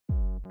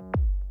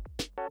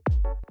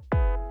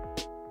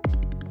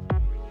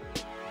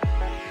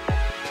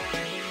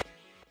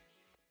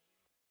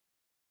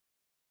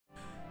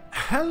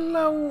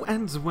Hello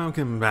and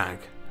welcome back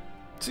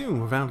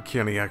to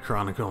Valkyria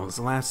Chronicles.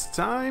 Last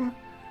time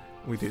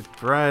we did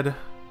bread,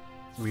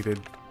 we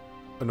did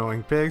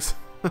annoying pigs,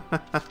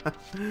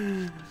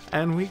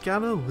 and we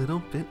got a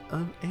little bit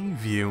of a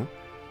view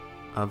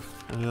of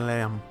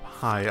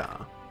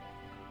Lampire.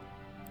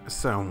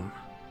 So,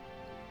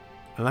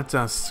 let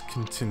us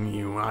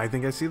continue. I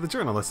think I see the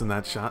journalist in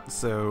that shot,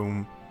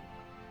 so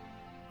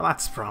well,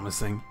 that's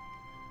promising.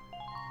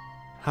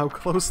 How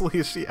closely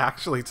is she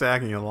actually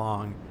tagging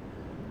along?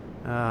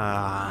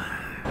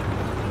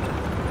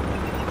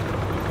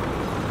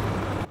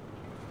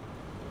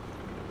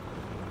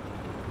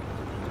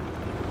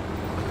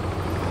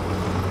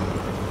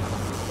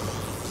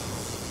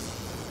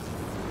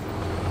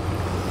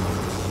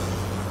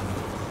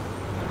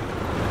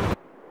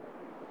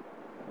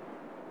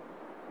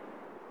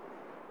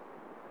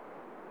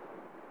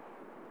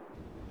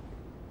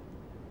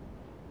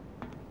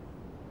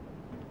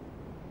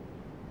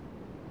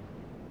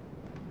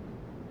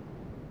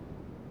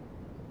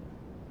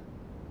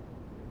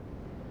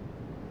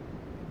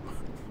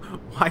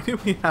 Why do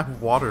we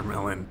have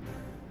watermelon?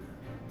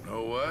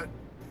 Know what?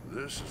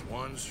 This is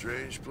one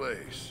strange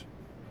place.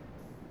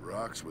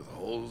 Rocks with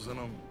holes in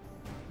them.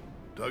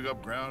 Dug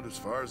up ground as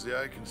far as the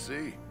eye can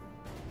see.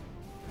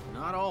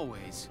 Not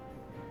always.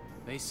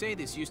 They say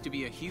this used to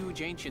be a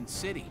huge ancient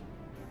city.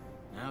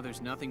 Now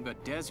there's nothing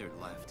but desert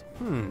left.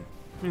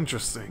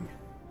 Interesting.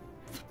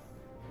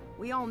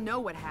 We all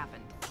know what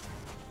happened.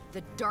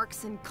 The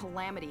Darkson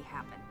calamity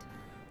happened.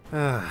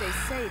 They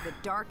say the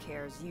Dark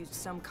Hairs used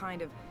some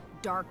kind of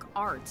dark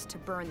arts to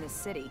burn the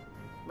city.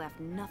 Left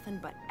nothing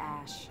but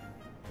ash.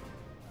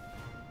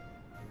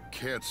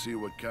 Can't see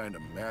what kind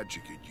of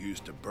magic it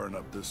used to burn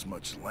up this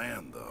much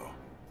land, though.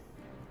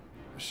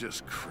 It's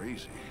just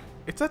crazy.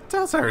 It's a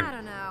desert. I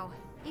don't know.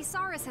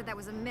 Isara said that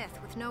was a myth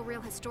with no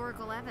real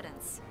historical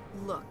evidence.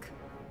 Look,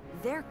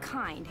 their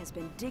kind has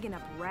been digging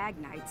up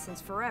Ragnite since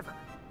forever.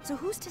 So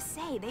who's to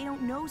say they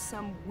don't know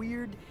some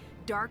weird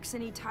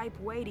Darksony type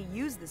way to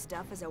use the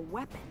stuff as a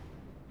weapon?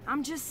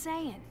 I'm just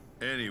saying.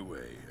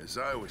 Anyway, as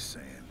I was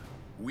saying,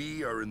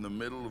 we are in the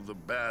middle of the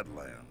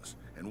Badlands.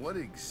 And what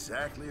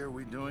exactly are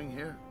we doing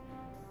here?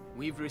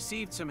 We've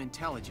received some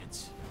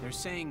intelligence. They're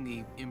saying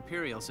the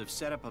Imperials have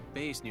set up a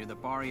base near the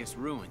Barrius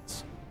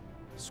ruins.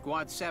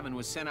 Squad 7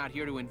 was sent out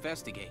here to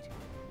investigate.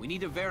 We need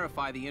to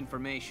verify the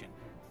information.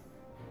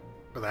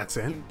 Well, that's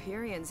it.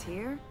 Empyreans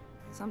here?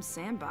 Some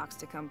sandbox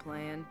to come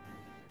playing.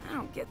 I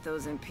don't get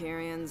those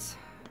Empyreans.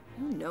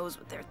 Who knows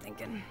what they're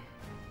thinking?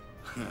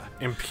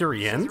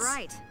 Empyreans? She's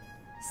right.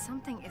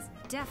 Something is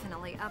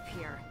definitely up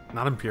here.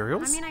 Not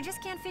Imperials? I mean, I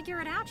just can't figure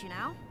it out, you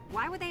know?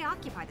 Why would they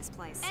occupy this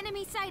place?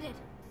 Enemy sighted!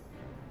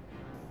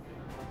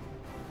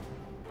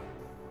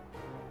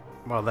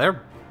 Well,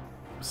 they're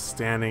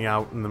standing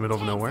out in the middle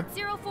of nowhere.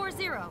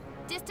 040,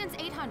 distance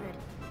 800.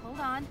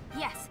 Hold on.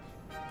 Yes,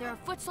 there are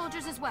foot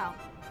soldiers as well,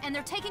 and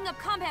they're taking up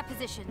combat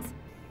positions.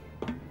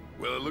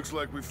 Well, it looks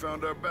like we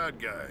found our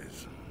bad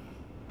guys.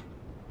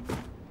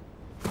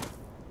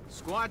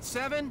 Squad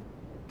 7,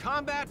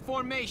 combat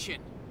formation.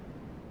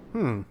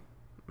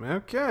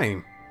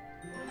 Okay.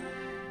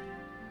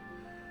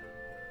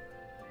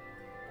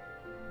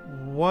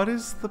 What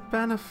is the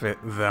benefit,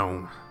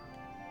 though?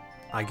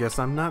 I guess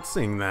I'm not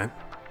seeing that.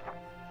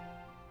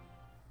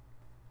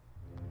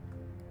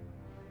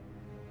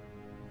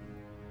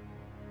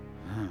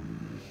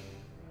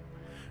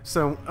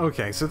 So,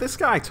 okay, so this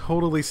guy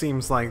totally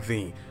seems like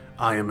the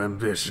I am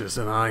ambitious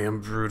and I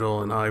am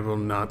brutal and I will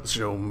not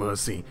show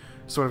mercy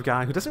sort of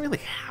guy who doesn't really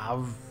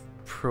have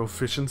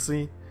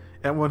proficiency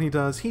at what he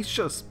does. He's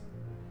just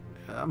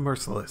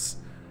merciless.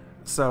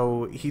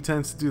 So he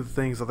tends to do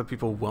things other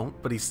people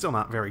won't, but he's still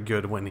not very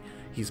good when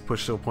he's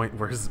pushed to a point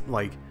where his,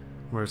 like,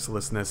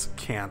 mercilessness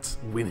can't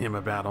win him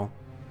a battle.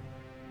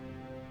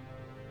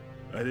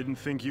 I didn't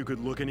think you could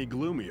look any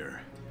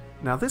gloomier.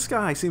 Now this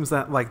guy seems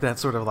that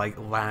sort of like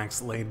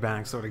lax,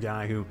 laid-back sort of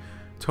guy who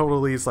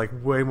totally is like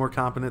way more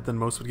competent than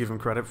most would give him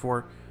credit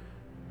for.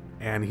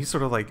 And he's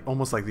sort of like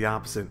almost like the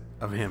opposite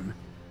of him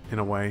in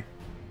a way.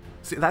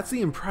 See, that's the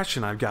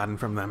impression I've gotten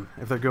from them,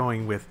 if they're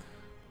going with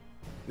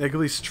at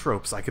least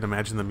tropes I could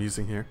imagine them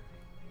using here.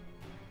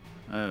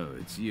 Oh,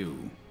 it's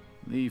you.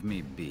 Leave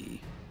me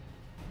be.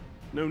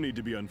 No need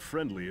to be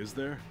unfriendly, is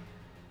there?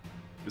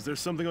 Is there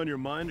something on your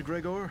mind,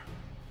 Gregor?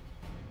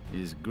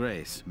 His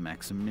Grace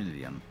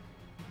Maximilian.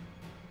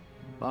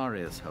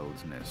 Barrius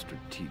holds no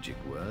strategic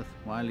worth.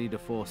 Why lead a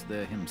force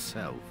there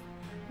himself?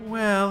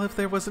 Well, if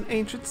there was an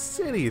ancient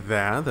city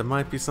there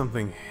might be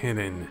something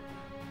hidden.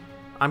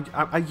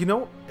 You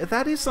know,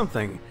 that is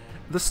something.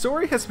 The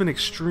story has been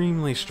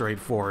extremely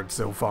straightforward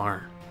so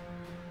far.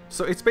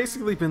 So it's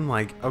basically been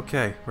like,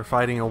 okay, we're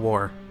fighting a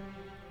war.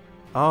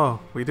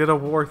 Oh, we did a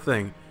war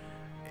thing.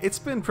 It's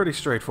been pretty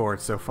straightforward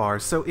so far,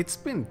 so it's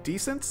been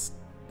decent.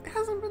 It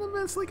hasn't been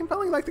immensely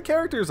compelling. Like, the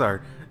characters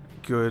are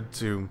good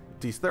to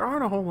decent. There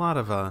aren't a whole lot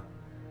of,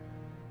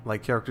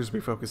 like, characters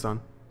we focus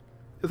on.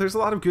 there's a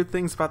lot of good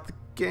things about the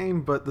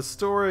game, but the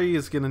story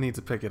is gonna need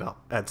to pick it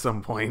up at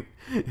some point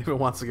if it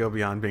wants to go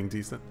beyond being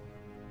decent.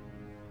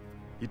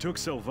 He took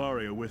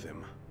Selvaria with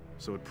him,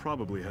 so it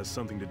probably has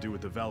something to do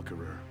with the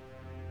Valkyria.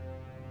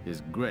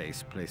 His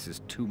Grace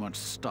places too much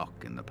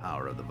stock in the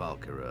power of the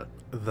Valkyria.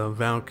 The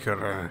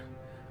Valkyria.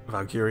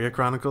 Valkyria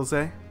Chronicles,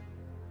 eh?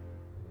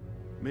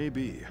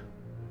 Maybe.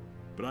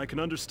 But I can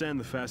understand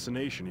the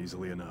fascination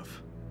easily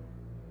enough.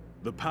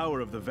 The power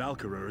of the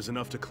Valkyria is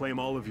enough to claim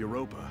all of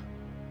Europa.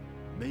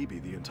 Maybe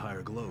the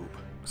entire globe.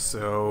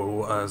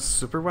 So, a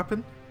super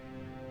weapon?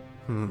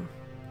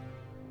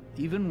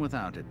 Even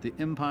without it, the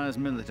Empire's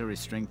military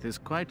strength is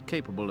quite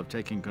capable of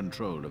taking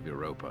control of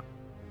Europa.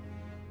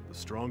 The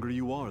stronger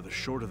you are, the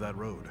shorter that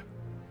road.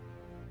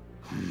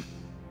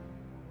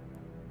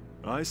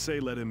 I say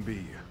let him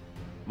be.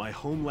 My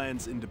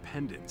homeland's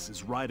independence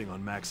is riding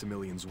on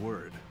Maximilian's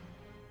word.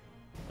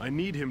 I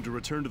need him to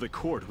return to the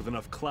court with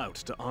enough clout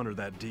to honor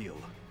that deal.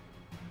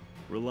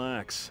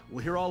 Relax.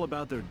 We'll hear all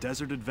about their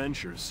desert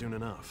adventures soon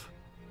enough.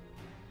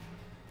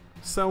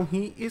 So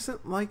he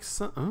isn't like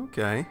some...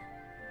 Okay.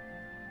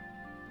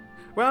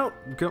 Well,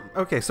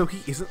 okay, so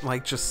he isn't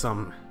like just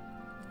some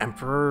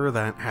emperor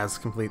that has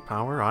complete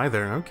power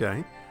either.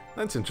 Okay,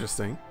 that's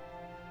interesting.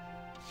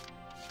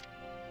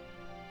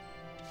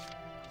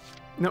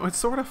 No, it's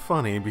sort of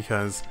funny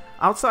because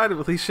outside of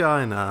Alicia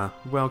and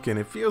Welkin,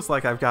 it feels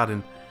like I've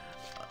gotten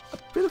a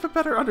bit of a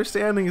better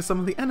understanding of some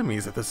of the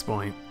enemies at this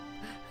point.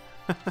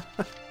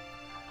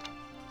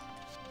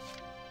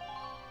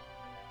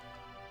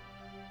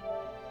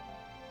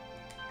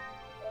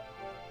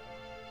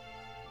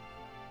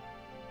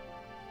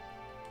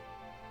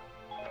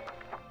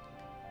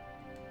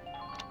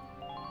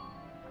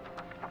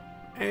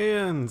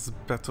 And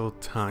battle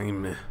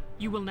time.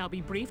 You will now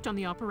be briefed on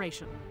the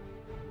operation.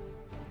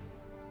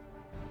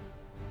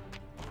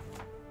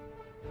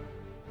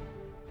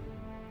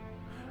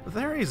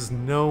 There is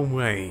no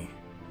way.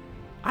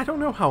 I don't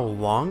know how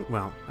long,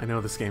 well, I know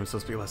this game is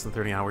supposed to be less than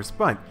 30 hours,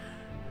 but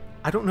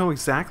I don't know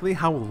exactly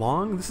how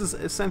long this is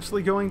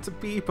essentially going to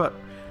be, but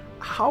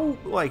how,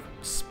 like,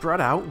 spread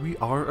out we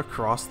are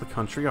across the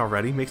country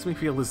already makes me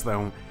feel as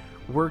though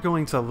we're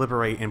going to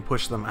liberate and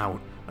push them out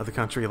of the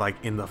country, like,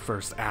 in the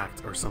first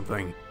act or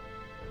something.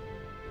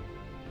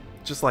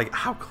 Just, like,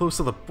 how close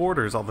to the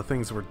borders all the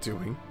things we're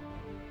doing.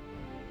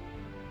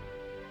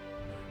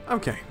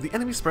 Okay, the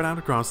enemy spread out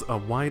across a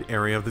wide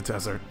area of the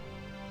desert.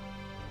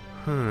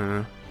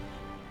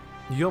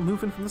 You'll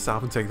move in from the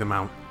south and take them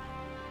out.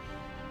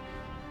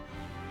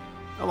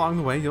 Along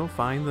the way, you'll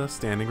find the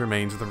standing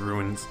remains of the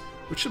ruins,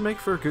 which should make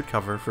for a good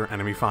cover for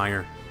enemy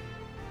fire.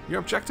 Your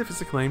objective is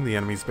to claim the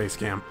enemy's base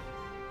camp.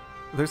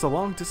 There's a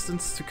long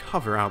distance to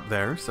cover out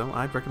there, so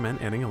I'd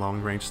recommend adding a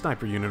long-range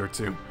sniper unit or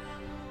two.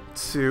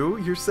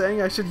 2? You're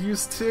saying I should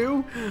use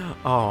 2?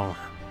 Oh,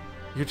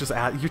 you're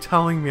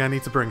telling me I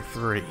need to bring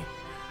 3.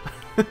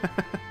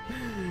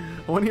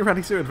 When you're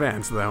ready to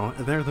advance, though,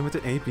 their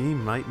limited AP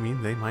might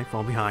mean they might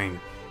fall behind.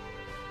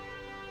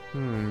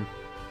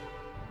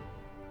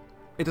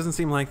 It doesn't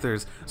seem like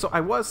there's... So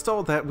I was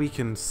told that we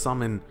can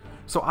summon...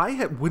 So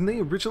when they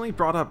originally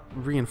brought up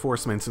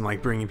reinforcements and,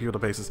 like, bringing people to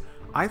bases,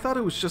 I thought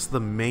it was just the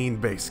main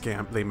base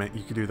camp they meant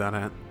you could do that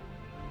at.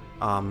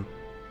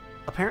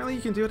 Apparently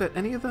you can do it at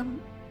any of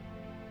them.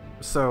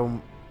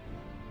 So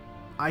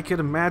I could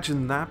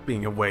imagine that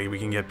being a way we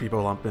can get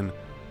people up and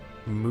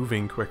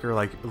moving quicker,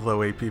 like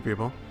low AP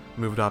people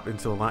moved up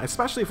into a line,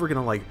 especially if we're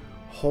gonna, like,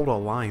 hold a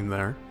line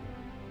there.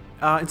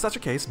 In such a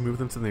case, move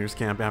them to the nearest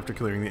camp after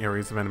clearing the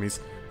areas of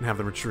enemies and have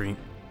them retreat.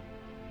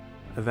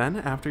 Then,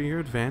 after your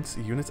advance,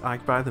 units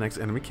occupy the next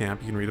enemy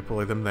camp, you can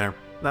redeploy them there.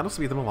 That'll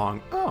speed them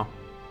along. Oh,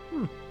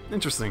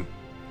 interesting.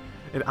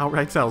 It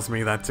outright tells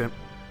me that tip.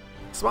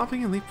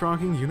 Swapping and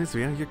leapfrogging units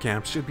via your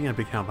camp should be a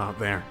big help out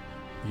there.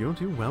 You'll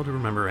do well to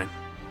remember it.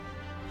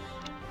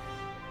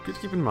 Good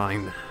to keep in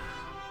mind.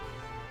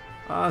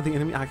 The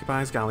enemy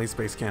occupies Gallia's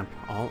base camp.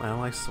 All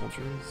ally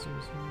soldiers...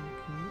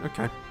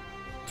 Okay.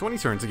 20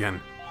 turns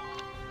again.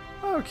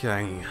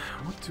 Okay,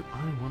 what do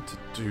I want to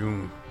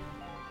do?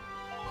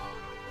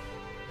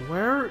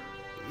 Where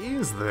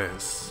is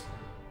this?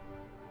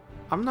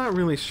 I'm not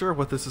really sure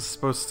what this is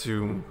supposed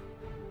to...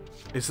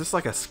 Is this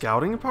like a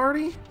scouting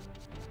party?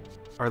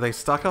 Are they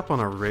stuck up on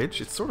a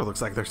ridge? It sort of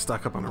looks like they're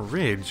stuck up on a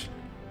ridge.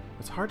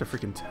 It's hard to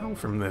freaking tell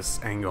from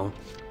this angle.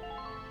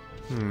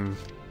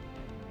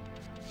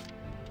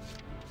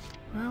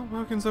 Well,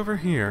 Welkin's over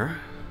here.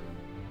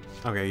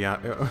 Okay,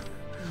 yeah.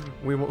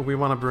 We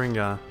want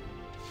to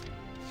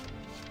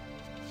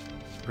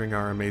bring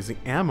our amazing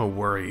ammo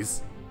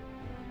worries.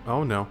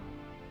 Oh no.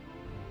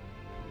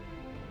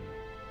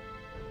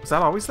 Was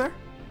that always there?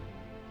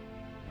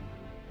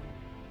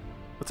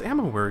 What's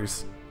ammo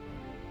worries?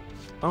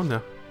 Oh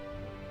no.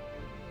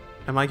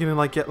 Am I gonna,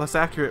 like, get less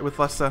accurate with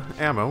less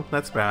ammo?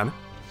 That's bad.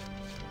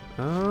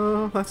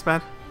 Oh, that's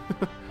bad.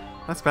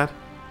 That's bad.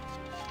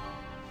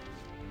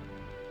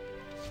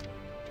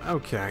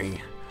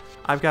 Okay.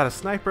 I've got a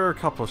sniper, a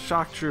couple of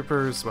shock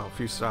troopers, well, a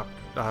few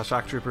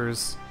shock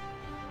troopers.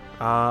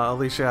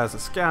 Alicia has a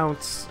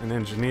scout, an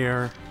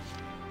engineer.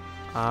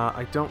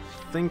 I don't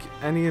think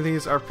any of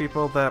these are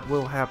people that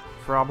will have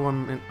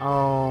problem in...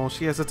 Oh,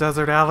 she has a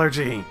desert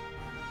allergy.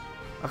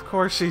 Of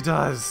course she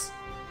does.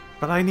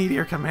 But I need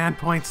your command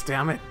points,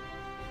 damn it.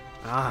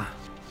 I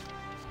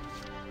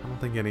don't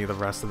think any of the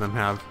rest of them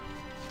have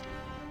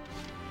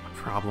a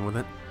problem with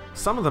it.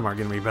 Some of them are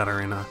going to be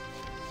better in a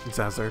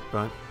desert,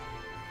 but...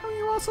 Oh,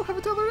 you also have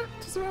a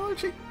desert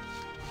allergy?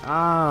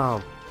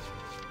 Oh.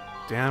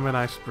 Damn it,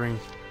 I should bring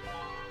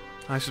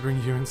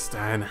you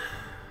instead.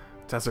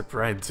 Desert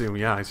bread, too.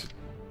 Yeah, I should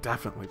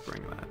definitely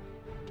bring that.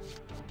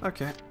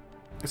 Okay.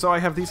 So I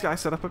have these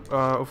guys set up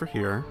over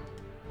here.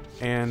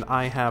 And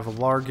I have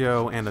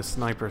Largo and a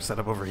sniper set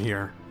up over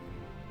here.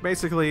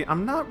 Basically,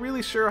 I'm not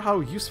really sure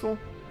how useful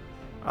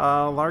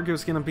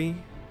Largo's gonna be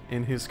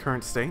in his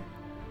current state.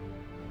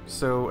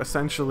 So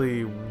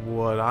essentially,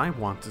 what I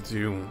want to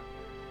do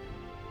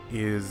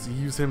is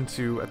use him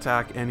to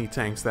attack any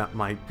tanks that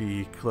might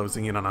be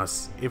closing in on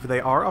us. If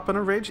they are up on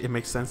a ridge, it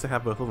makes sense to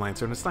have both a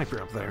Lancer and a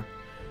Sniper up there.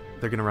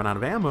 They're gonna run out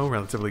of ammo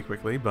relatively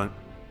quickly, but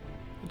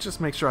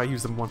just make sure I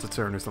use them once a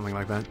turn or something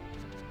like that.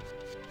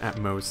 At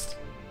most.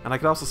 And I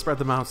could also spread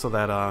them out so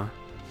that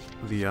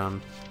the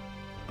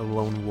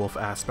lone wolf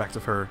aspect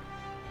of her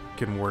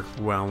can work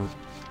well.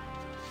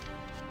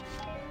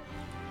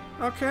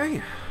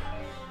 Okay.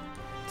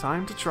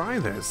 Time to try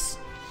this.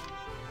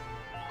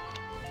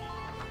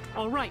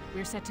 All right,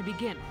 we're set to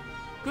begin.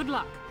 Good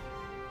luck.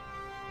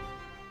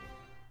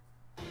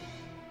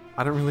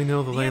 I don't really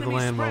know the lay of the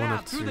land well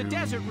enough to... through the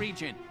desert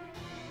region.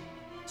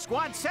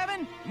 Squad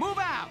 7, move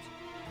out!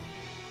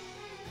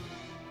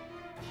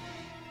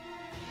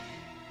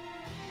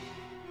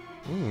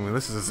 Ooh,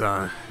 this is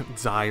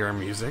dire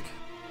music.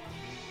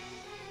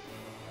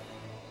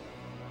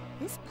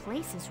 This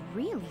place is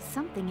really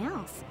something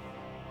else.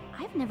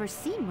 I've never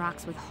seen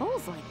rocks with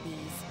holes like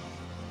these.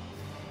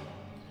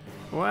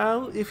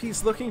 Well, if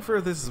he's looking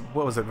for this,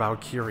 what was it,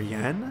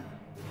 Valkyrian?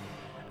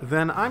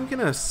 Then I'm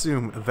gonna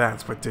assume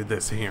that's what did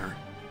this here.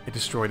 It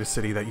destroyed a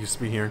city that used to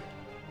be here.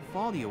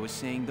 Valkyria was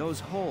saying those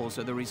holes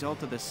are the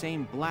result of the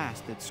same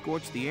blast that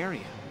scorched the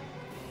area.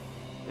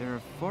 There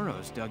are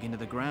furrows dug into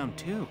the ground,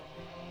 too.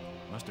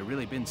 Must have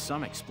really been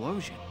some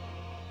explosion.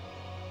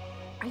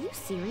 Are you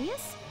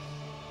serious?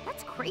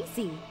 That's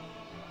crazy.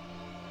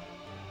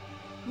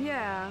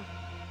 Yeah,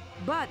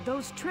 but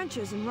those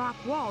trenches and rock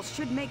walls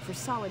should make for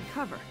solid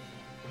cover.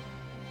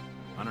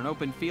 On an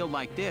open field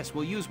like this,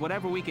 we'll use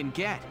whatever we can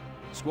get.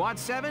 Squad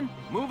 7,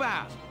 move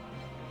out!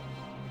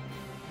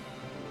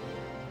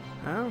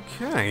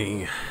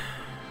 Okay.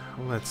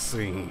 Let's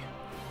see.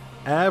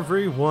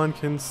 Everyone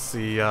can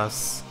see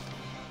us.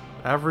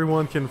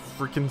 Everyone can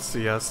freaking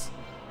see us.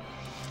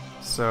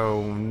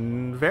 So,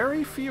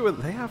 very few...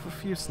 They have a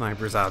few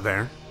snipers out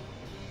there.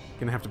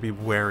 Gonna have to be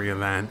wary of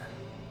that.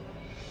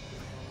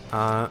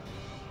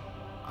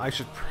 I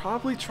should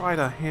probably try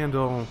to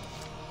handle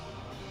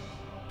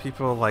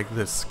people like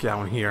this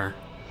scout here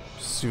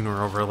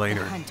sooner over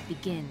later. The hunt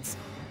begins.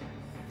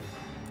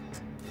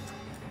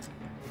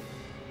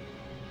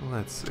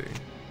 Let's see.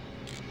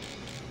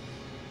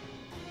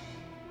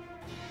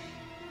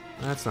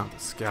 That's not the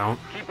scout.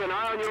 Keep an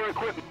eye on your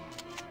equipment.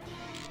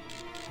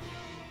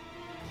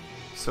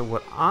 So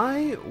what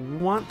I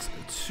want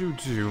to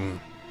do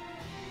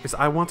is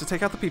I want to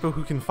take out the people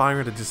who can fire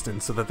at a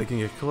distance so that they can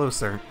get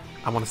closer.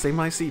 I want to save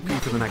my CP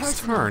for the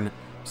next turn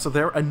so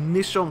their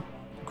initial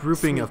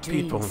grouping of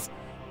people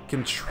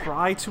can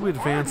try to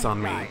advance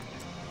on me,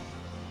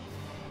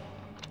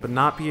 but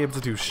not be able to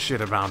do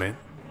shit about it.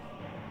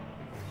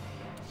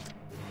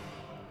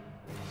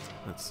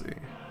 Let's see.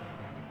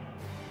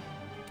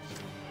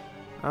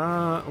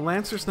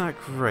 Lancer's not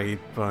great,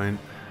 but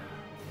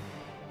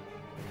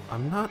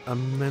I'm not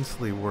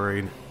immensely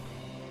worried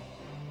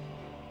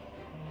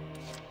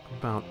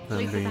about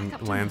them being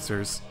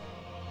Lancers.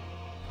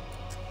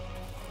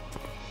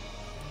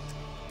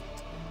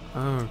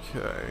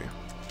 Okay.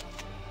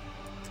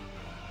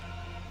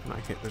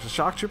 Okay, there's a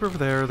shock trooper over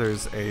there.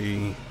 There's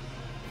a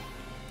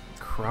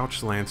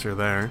crouch Lancer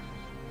there.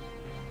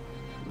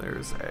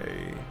 There's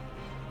a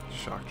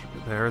shock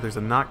trooper there. There's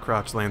a not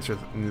crouch Lancer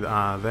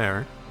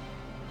there.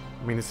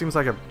 I mean, it seems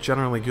like a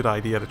generally good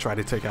idea to try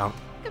to take out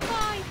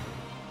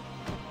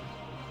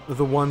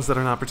the ones that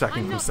are not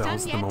protecting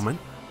themselves at the moment.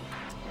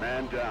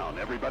 Man down.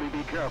 Everybody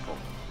be careful.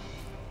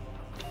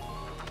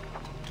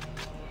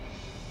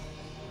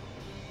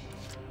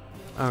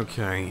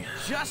 Okay.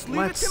 Just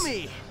leave it to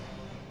me.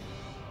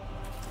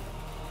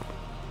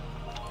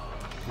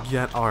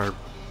 Get our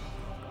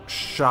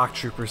shock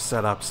troopers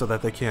set up so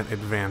that they can't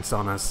advance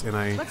on us in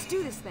a Let's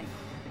do this thing.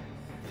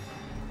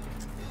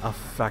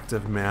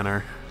 effective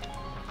manner.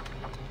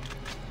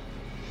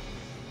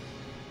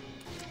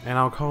 And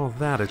I'll call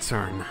that a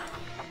turn.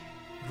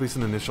 At least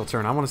an initial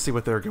turn. I want to see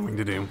what they're going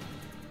to do.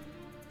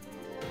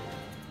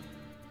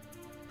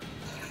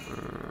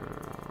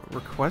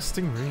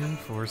 Requesting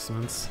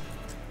reinforcements.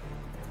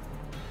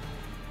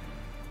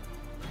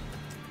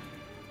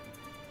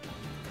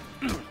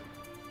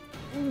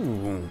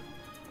 Ooh.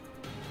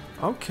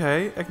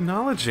 Okay,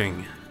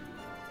 acknowledging.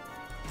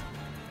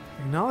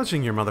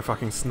 Acknowledging your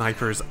motherfucking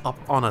snipers up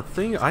on a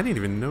thing? I didn't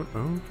even know.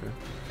 Oh,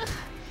 okay.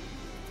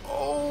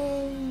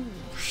 Oh,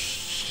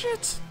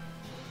 shit.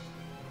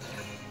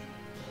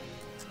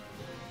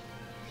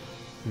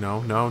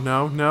 No, no,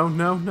 no, no,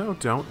 no, no.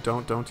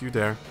 Don't you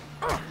dare.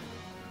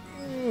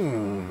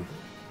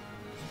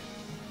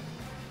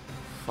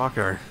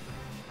 Fucker.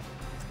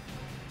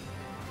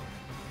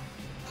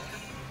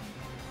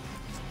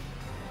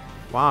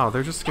 Wow,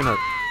 they're just gonna...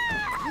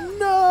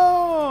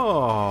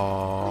 No!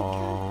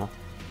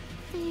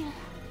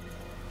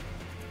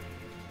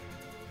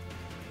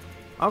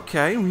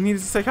 Okay, we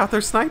needed to take out their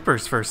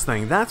snipers first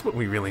thing. That's what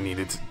we really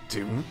needed to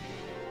do.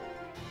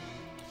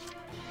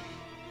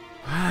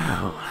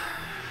 Wow.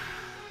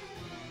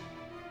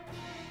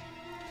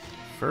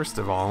 First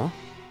of all...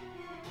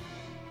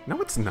 No,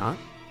 it's not.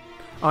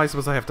 Oh, I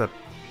suppose I have to...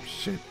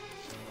 Shit.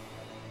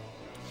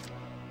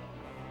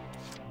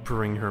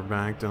 Bring her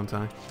back, don't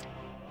I?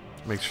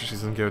 Make sure she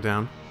doesn't go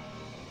down.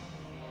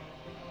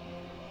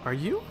 Are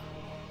you?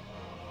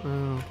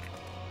 Oh.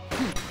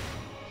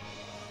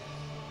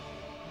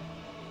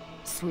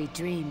 Sweet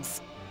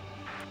dreams.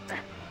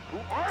 Who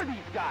are these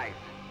guys?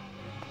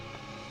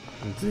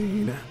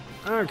 Indeed.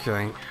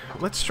 Okay,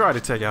 let's try to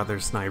take out their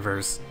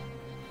snipers.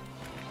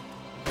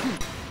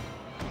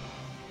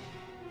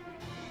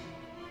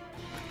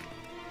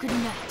 Good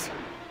night.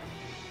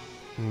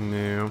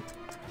 No.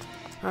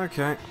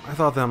 Okay, I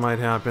thought that might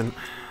happen.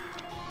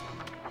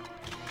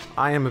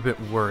 I am a bit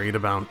worried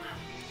about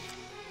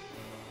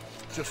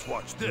Just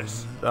watch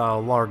this.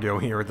 Largo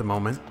here at the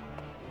moment.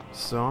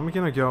 So I'm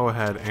gonna go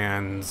ahead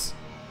and...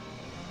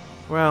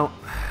 Well...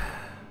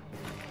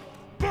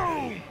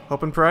 Boom!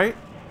 Hope and pray?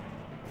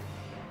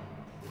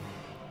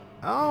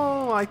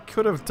 Oh, I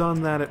could have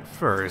done that at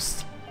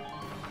first.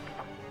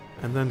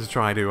 And then to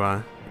try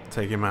to,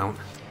 take him out.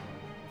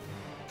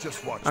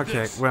 Just watch Okay,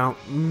 this. well,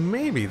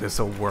 maybe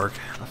this'll work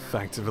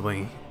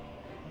effectively.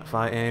 If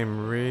I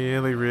aim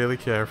really, really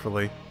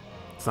carefully.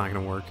 It's not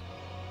gonna work.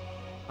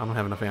 I don't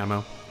have enough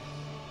ammo.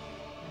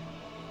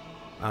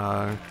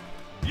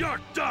 You're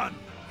done!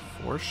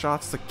 4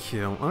 shots to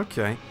kill.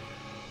 Okay.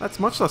 That's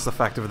much less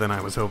effective than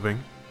I was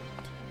hoping.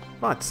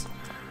 But...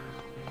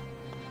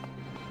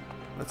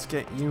 let's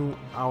get you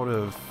out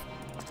of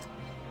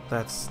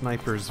that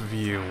sniper's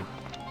view.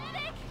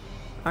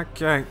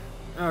 Okay.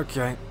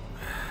 Okay.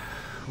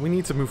 We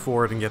need to move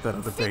forward and get that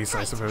other base,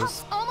 I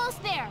suppose.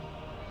 Almost there.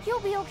 You'll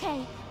be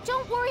okay.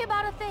 Don't worry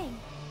about a thing.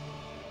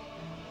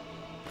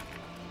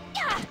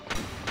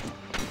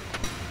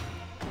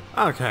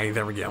 Okay,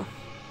 there we go.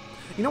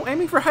 You know,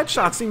 aiming for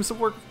headshots seems to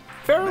work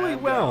fairly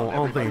well,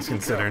 all things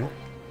considered.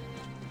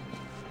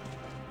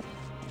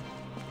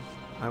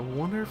 I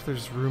wonder if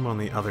there's room on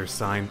the other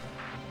side.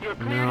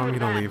 No, I'm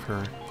gonna leave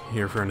her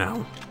here for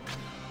now.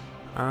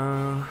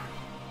 I'm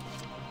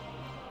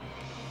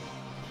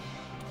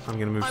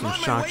gonna move some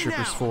shock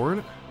troopers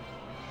forward.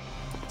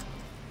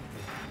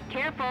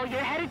 Careful,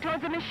 you're headed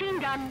towards a machine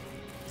gun.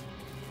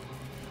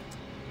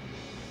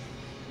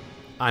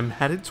 I'm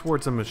headed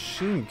towards a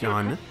machine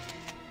gun.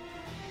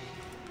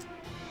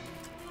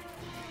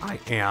 I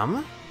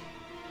am?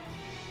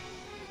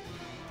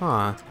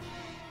 Huh.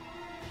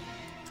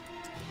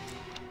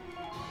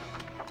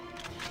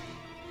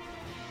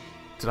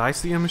 Did I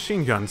see a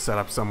machine gun set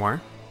up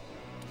somewhere?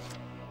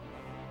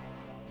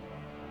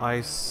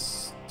 I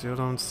still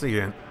don't see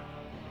it.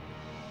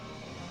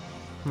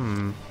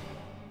 I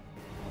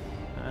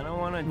don't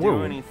want to do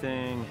Whoa.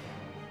 anything.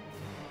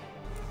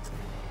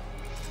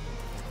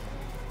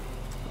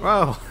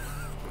 Well,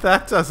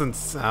 that doesn't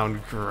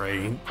sound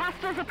great.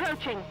 Hostiles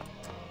approaching.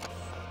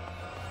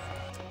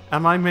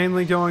 Am I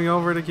mainly going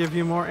over to give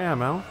you more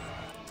ammo?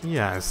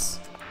 Yes.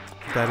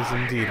 That is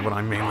indeed what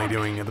I'm mainly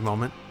doing at the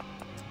moment.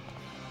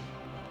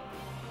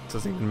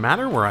 Doesn't even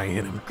matter where I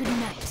hit him. Good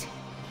night.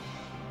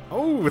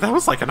 Oh, that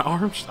was like an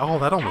arm oh,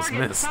 that almost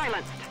Target missed.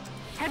 silenced.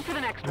 Head for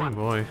the next Oh one.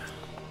 boy.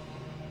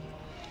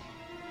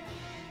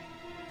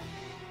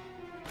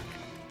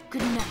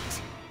 Good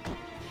night.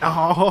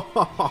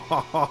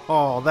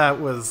 Oh, that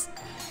was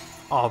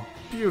a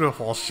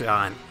beautiful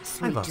shot. I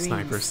Sweet love dreams.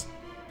 snipers.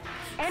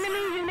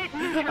 Enemy unit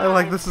neutralized. I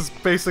like this is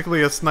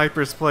basically a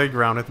sniper's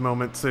playground at the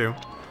moment too.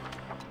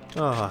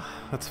 Oh,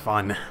 that's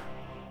fun.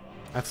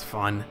 That's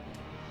fun.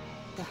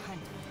 The hunt.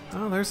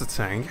 Oh, there's a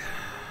tank.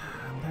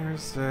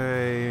 There's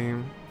a...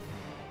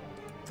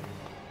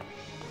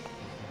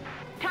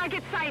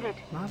 Target sighted.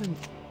 not an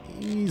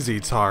easy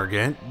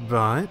target,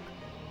 but...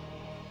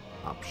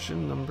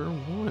 option number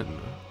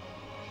 1.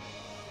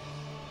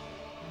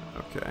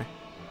 Okay.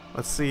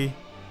 Let's see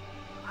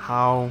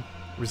how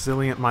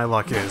resilient my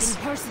luck is.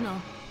 Nothing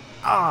personal.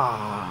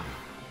 Ah!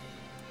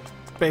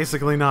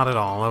 Basically not at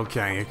all.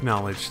 Okay,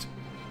 acknowledged.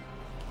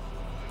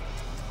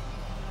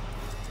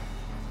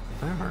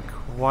 There are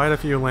quite a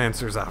few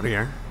Lancers out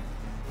here.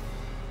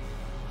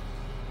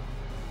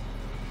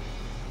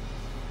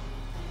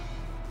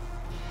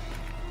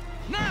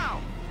 Now!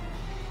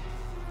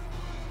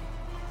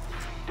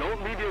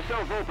 Don't leave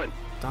yourself open.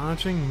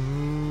 Dodging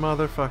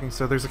motherfucking...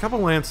 So there's a couple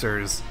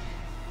Lancers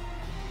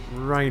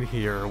right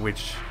here,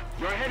 which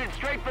You're headed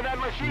straight for that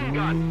machine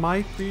gun.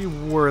 Might be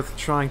worth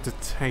trying to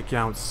take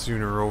out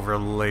sooner over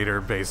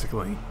later,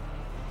 basically.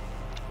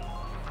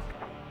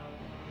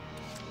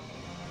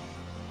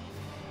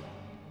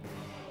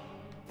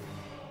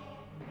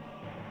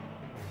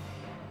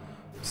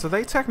 So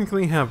they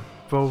technically have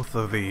both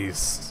of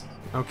these.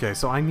 Okay,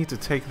 so I need to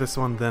take this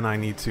one, then I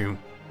need to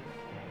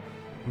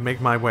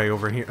make my way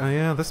over here. Oh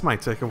yeah, this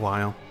might take a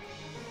while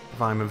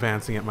if I'm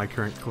advancing at my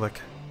current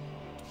click.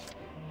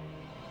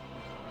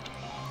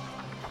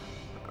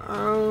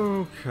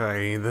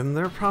 Okay, then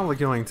they're probably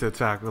going to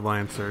attack the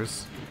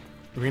Lancers.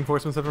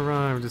 Reinforcements have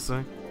arrived, just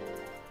say.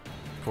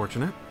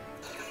 Fortunate.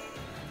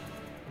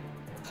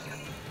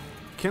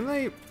 Can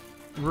they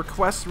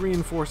request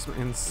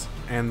reinforcements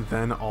and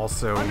then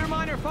also...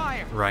 Underminer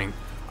fire! Right.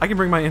 I can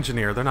bring my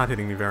engineer, they're not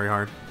hitting me very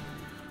hard.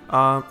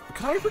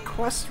 Could I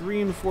request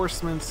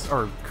reinforcements,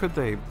 or could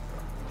they...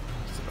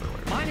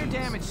 Minor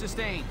damage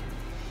sustained.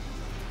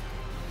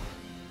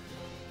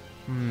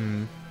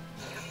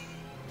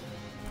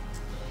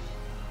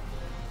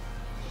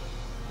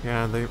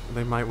 Yeah,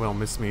 they might well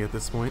miss me at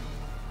this point.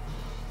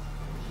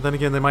 Then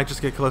again, they might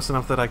just get close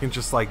enough that I can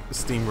just, like,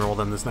 steamroll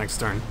them this next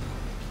turn.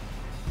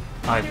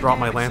 I brought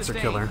my Lancer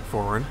Killer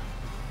forward.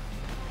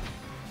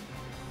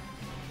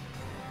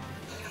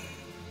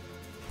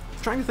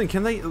 I'm trying to think,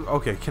 can they...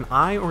 Okay, can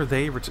I or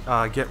they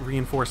get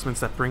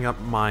reinforcements that bring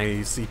up my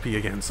CP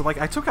again? So, like,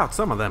 I took out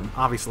some of them,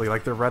 obviously.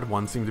 Like, the red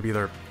ones seem to be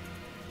their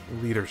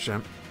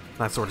leadership.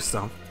 That sort of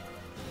stuff.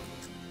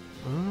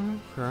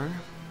 Okay.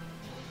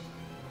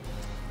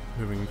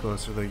 Moving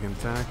closer, they can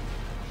attack.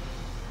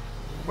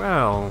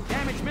 Well...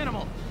 Damage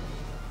minimal.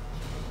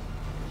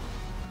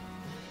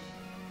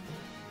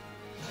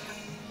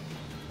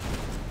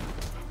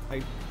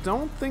 I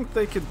don't think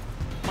they could...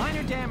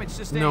 Minor damage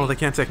sustained. No, they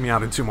can't take me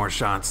out in 2 more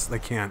shots. They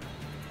can't.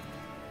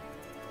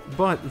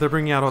 But they're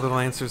bringing out all the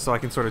Lancers, so I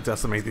can sort of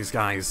decimate these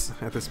guys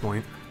at this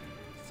point.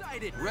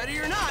 Sighted, ready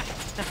or not.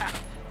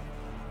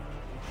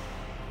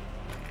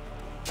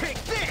 Take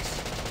this.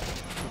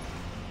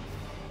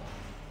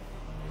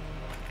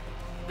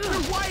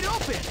 They're wide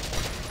open.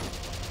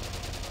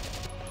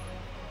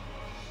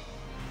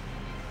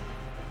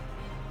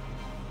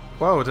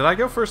 Whoa, did I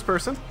go first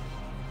person?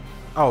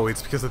 Oh,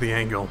 it's because of the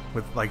angle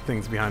with, like,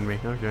 things behind me.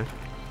 Okay.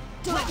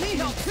 Let me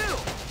help too.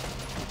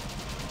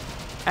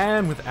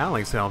 And with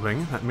Alex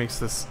helping, that makes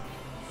this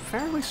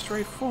fairly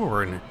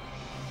straightforward.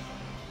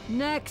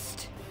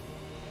 Next.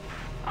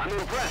 I'm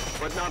impressed,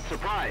 but not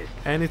surprised.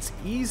 And it's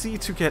easy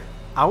to get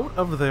out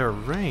of their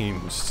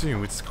range,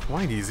 too. It's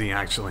quite easy,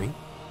 actually.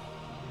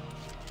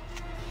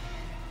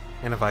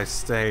 And if I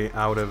stay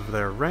out of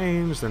their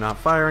range, they're not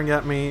firing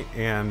at me,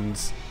 and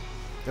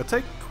it'll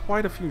take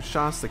quite a few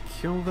shots to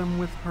kill them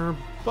with her,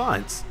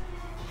 but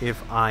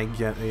if I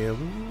get a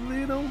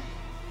little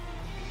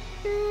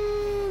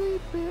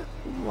bit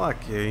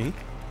lucky...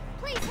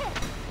 Please hit.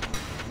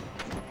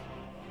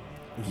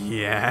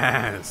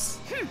 Yes!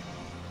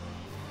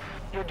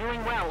 You're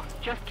doing well.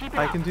 Just keep it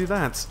I up. can do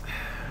that,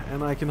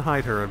 and I can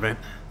hide her a bit.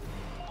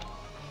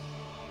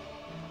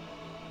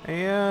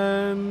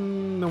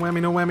 And no whammy,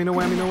 no whammy, no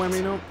whammy, no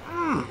whammy, no...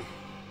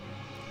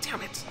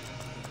 Damn it!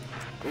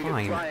 We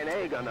Fine. can fry an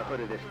egg on the hood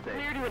of this thing.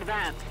 Clear to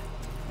advance.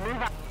 Move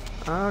up.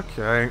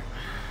 Okay.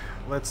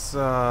 Let's, We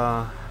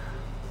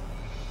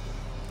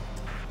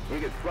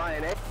could fry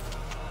an egg.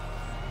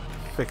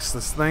 fix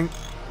this thing.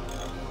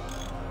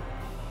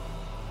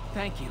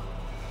 Thank you.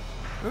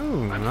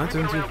 Ooh, not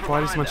doing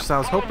quite as much as I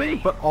was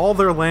hoping, but all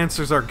their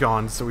Lancers are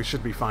gone, so we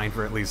should be fine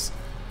for at least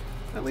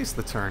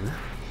the turn.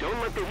 Don't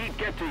let the heat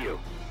get to you.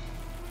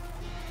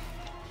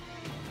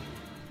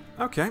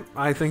 Okay,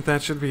 I think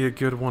that should be a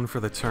good one for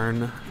the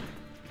turn.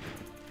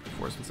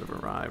 Reinforcements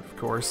have arrived, of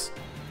course.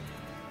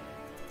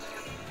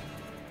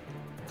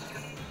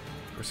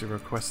 Of course, you're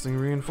requesting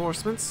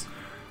reinforcements.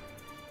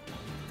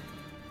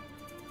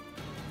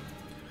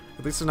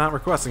 At least they're not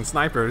requesting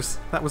snipers.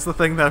 That was the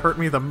thing that hurt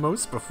me the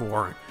most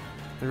before.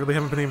 They really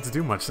haven't been able to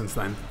do much since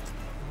then.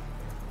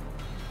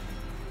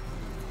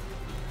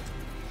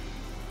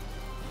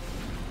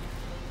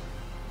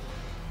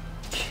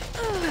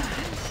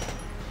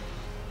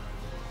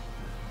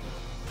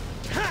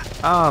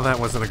 Oh, that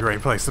wasn't a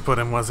great place to put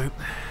him, was it?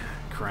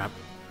 Crap.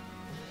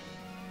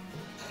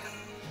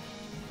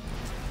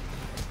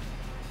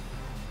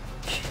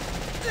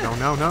 No,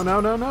 no, no, no,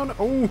 no, no, no.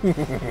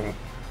 Oh.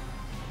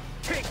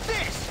 Take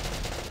this.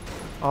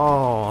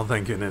 Oh,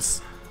 thank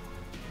goodness.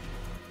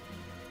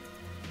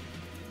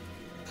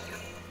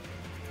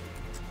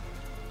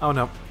 Oh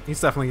no, he's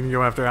definitely gonna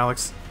go after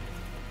Alex.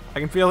 I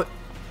can feel it.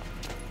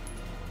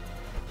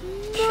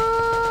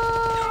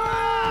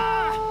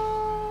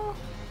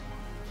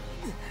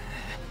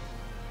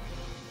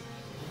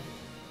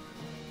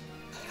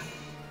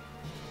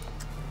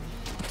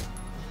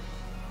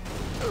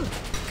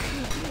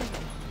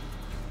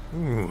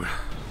 Ooh.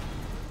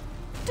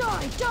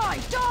 Die, die,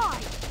 die!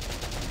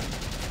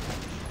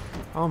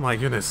 Oh my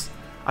goodness.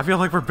 I feel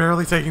like we're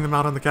barely taking them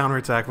out on the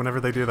counterattack whenever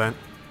they do that.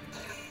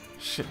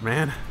 Shit,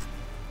 man.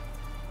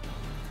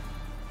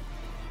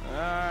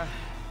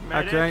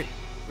 Medic? Okay.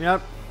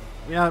 Yep.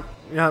 Yep,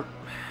 yep.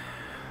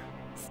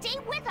 Stay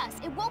with us.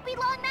 It won't be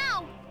long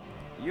now.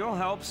 You'll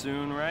help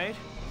soon, right?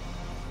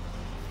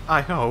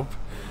 I hope.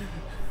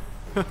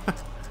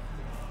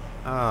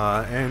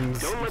 And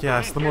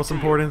yes, the most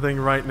important thing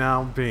right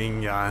now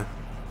being,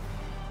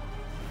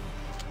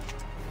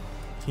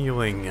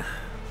 healing.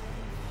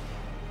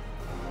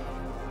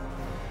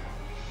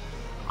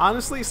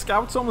 Honestly,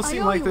 scouts almost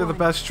seem like they're the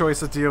best choice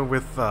to deal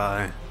with,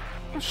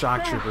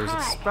 shock troopers,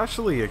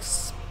 especially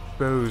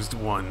exposed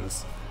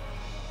ones.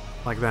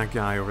 Like that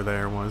guy over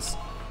there was.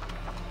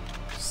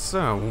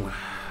 So,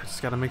 I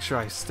just gotta make sure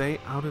I stay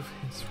out of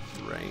his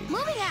range.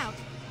 Moving out.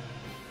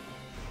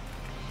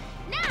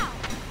 Now.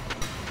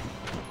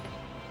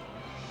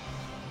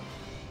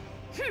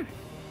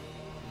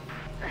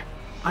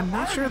 I'm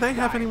not sure they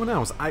have anyone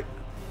else. I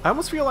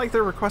almost feel like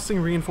they're requesting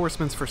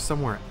reinforcements for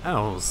somewhere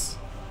else.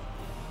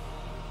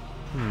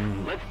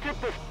 Let's tip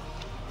this.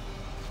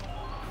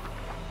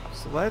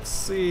 So let's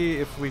see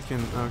if we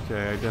can,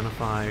 okay,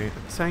 identify a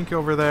tank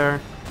over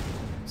there.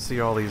 See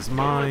all these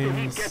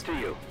mines. Get to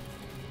you.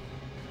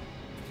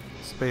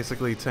 It's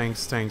basically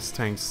tanks, tanks,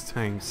 tanks,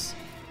 tanks.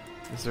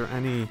 Is there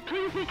any...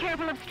 Please be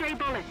careful of stray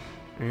bullets.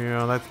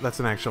 Yeah, that's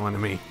an actual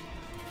enemy.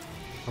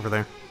 Over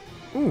there.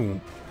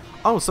 Ooh.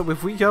 Oh, so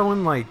if we go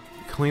and, like,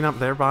 clean up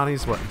their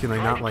bodies, what, can they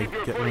not, like,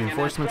 get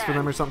reinforcements for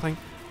them or something?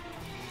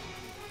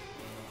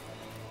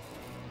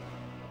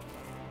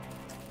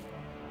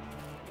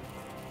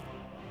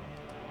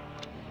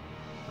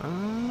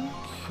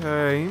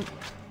 Okay.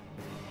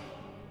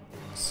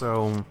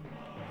 So,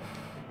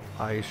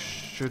 I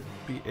should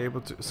be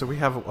able to... So we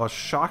have a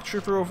shock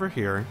trooper over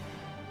here,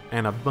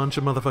 and a bunch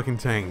of motherfucking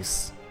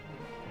tanks.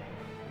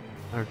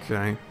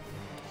 Okay.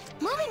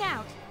 Moving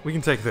out. We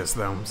can take this,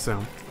 though,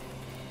 so...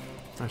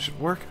 That should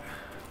work.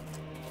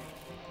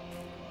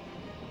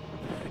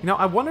 You know,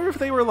 I wonder if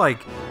they were, like,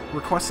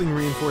 requesting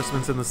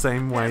reinforcements in the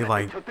same way,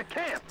 like...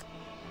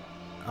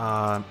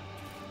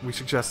 we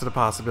suggested a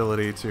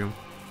possibility to...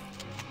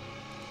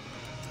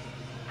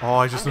 Oh,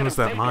 I just noticed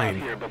that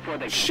mine.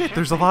 Shit,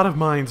 there's a lot of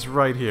mines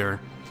right here.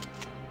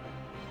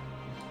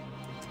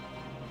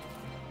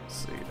 Let's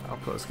see, how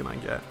close can I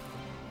get?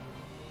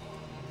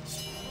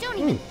 Don't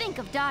even think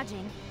of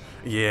dodging.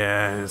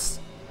 Yes.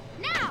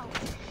 Now.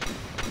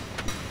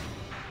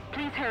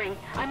 Please hurry.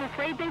 I'm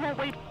afraid they won't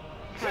wait.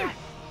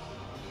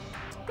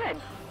 Good.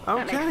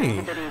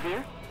 Okay.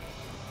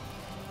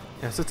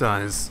 Yes, it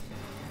does.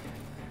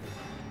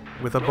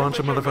 With a bunch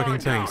of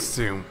motherfucking tanks,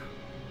 too.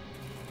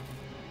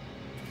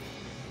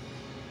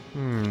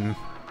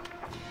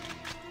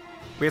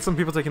 We had some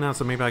people taken out,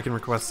 so maybe I can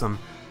request some.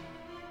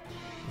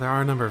 There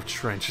are a number of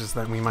trenches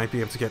that we might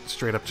be able to get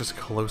straight up just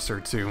closer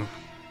to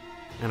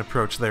and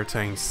approach their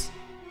tanks.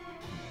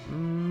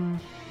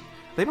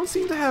 They don't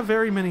seem to have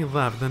very many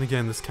left. Then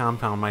again, this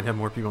compound might have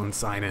more people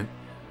inside it.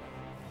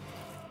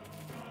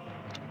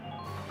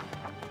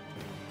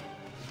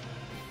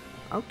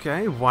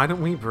 Okay, why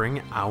don't we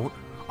bring out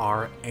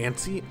our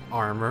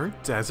anti-armor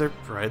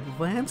desert-bred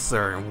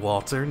Lancer,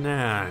 Walter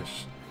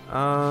Nash.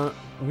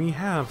 We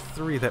have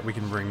 3 that we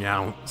can bring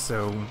out,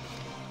 so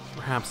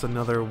perhaps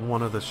another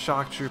one of the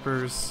shock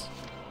troopers.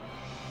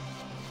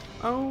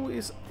 Oh,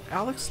 is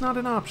Alex not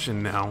an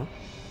option now?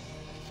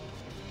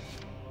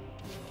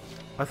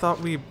 I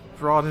thought we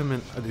brought him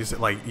in. Is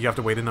it like you have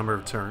to wait a number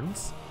of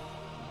turns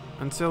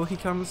until he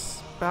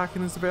comes back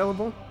and is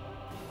available?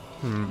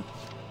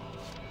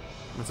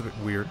 That's a bit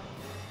weird.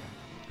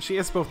 She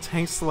has both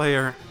Tank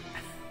Slayer.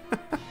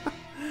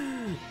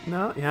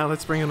 No, yeah,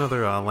 let's bring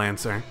another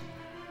Lancer.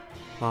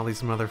 All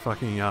these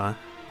motherfucking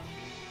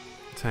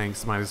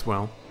tanks might as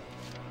well.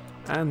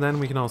 And then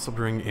we can also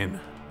bring in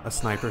a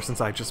sniper,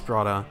 since I just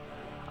got a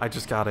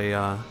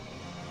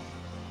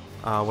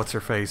what's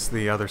her face,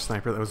 the other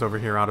sniper that was over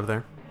here out of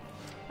there.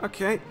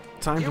 Okay,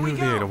 time to move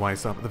the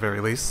Edelweiss up at the very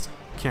least.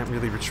 Can't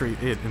really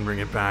retreat it and bring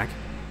it back.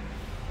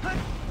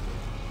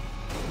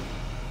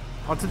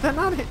 Oh, did that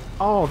not hit?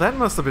 Oh, that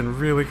must have been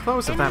really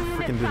close if that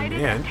freaking didn't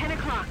hit. 10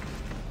 o'clock.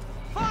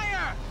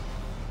 Fire!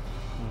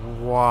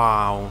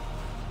 Wow.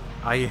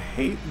 I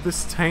hate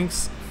this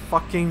tank's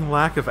fucking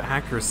lack of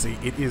accuracy.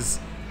 It is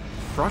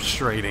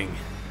frustrating.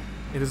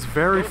 It is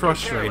very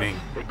frustrating.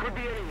 They could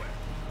be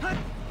anywhere.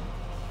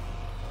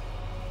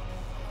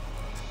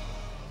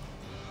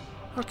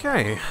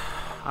 Okay.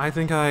 I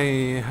think I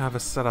have a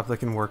setup that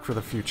can work for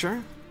the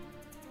future.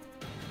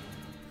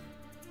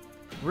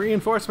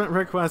 Reinforcement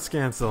request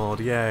cancelled.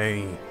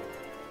 Yay.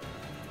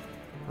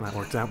 Well, that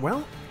worked out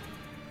well.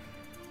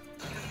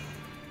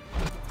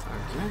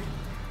 Okay.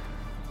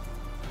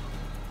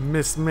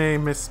 Miss me,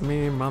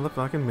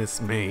 motherfucking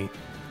miss me.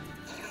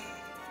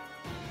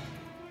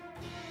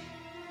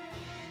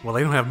 Well,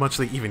 they don't have much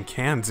they even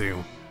can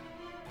do.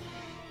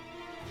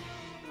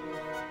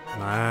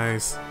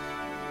 Nice.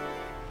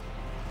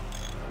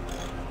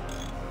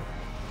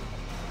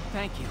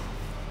 Thank you.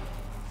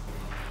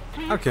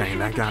 Okay,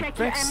 that got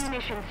fixed.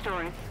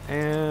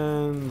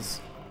 And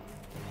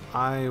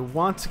I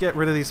want to get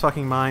rid of these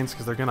fucking mines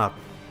because they're gonna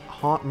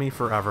haunt me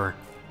forever.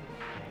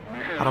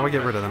 How do I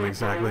get rid of them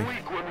exactly?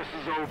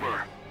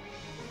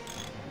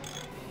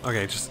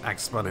 Okay, just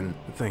X button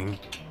thing.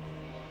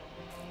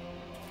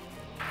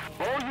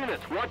 All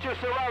units, watch your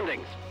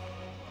surroundings.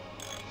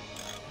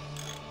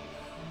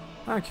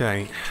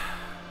 Okay.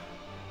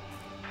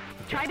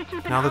 Try to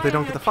keep an Now that eye they on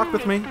don't get your the fuck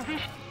with me, teammates'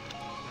 position.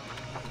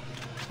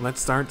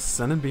 let's start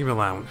sending people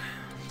out.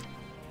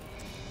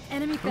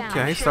 Enemy found.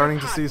 Okay, starting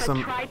to see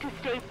some Try to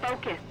stay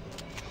focused.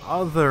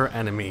 other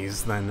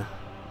enemies than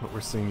what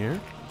we're seeing here.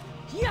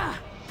 Yeah.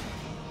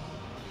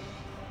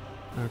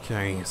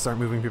 Okay, start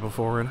moving people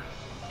forward.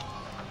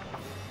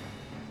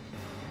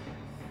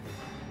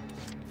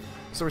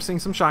 So we're seeing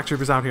some shock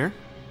troopers out here.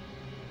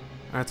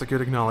 That's a good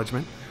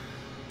acknowledgement.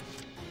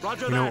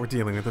 Roger You know that. what we're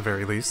dealing with at the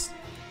very least.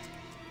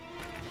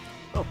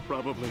 I'll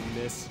probably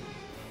miss.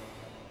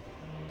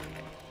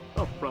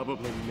 I'll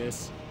probably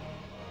miss.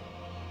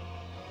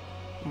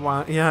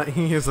 Why, yeah,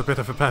 he is a bit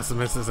of a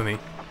pessimist, isn't he?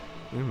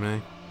 You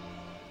may.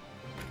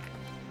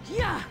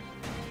 Yeah.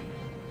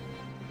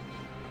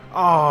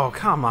 Oh,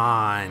 come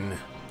on.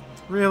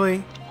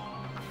 Really?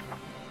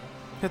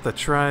 Hit the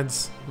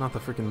treads, not the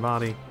freaking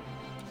body.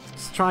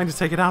 Just trying to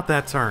take it out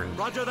that turn.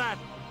 Roger that.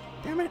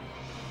 Damn it.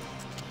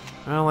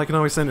 Well, I can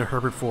always send a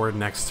Herbert forward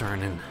next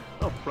turn and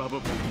I'll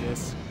probably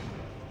miss.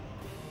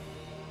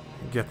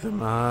 get them,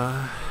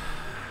 Nice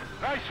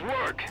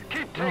work.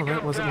 Keep Oh, taking that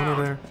them wasn't down. one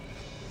of their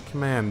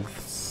command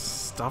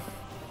stuff.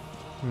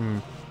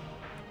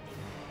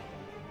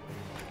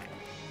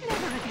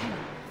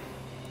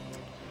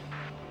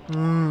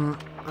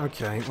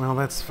 Okay, well,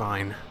 that's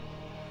fine.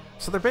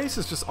 So their base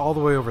is just all the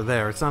way over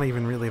there. It's not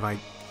even really, like,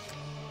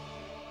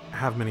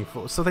 have many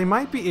full... So they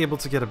might be able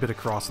to get a bit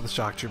across with the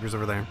shock troopers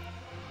over there.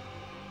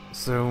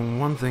 So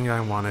one thing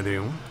I want to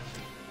do...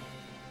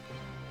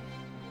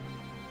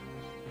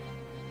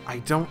 I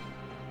don't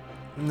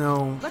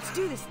know... Let's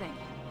do this thing.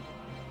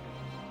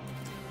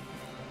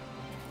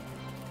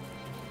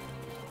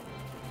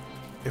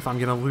 if I'm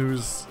gonna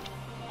lose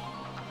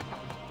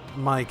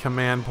my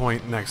command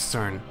point next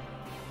turn.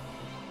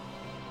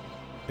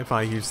 If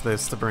I use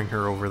this to bring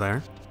her over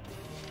there.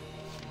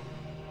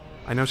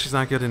 I know she's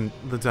not good in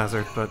the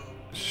desert, but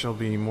she'll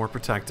be more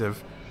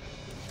protective.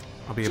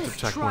 I'll be able to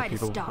protect more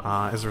people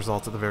as a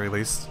result at the very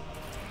least.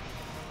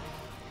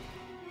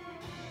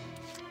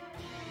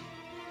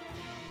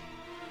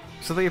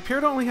 So they appear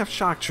to only have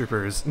shock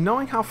troopers.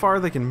 Knowing how far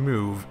they can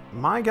move,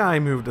 my guy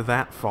moved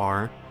that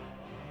far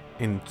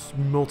in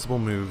multiple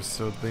moves,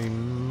 so they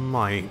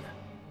might...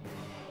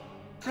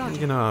 I'm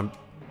gonna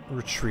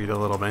retreat a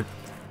little bit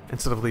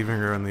instead of leaving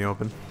her in the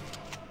open.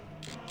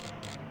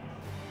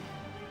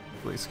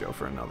 Please go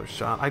for another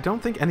shot. I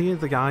don't think any of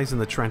the guys in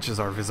the trenches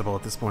are visible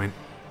at this point.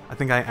 I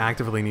think I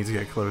actively need to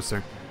get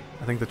closer.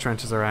 I think the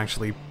trenches are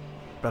actually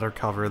better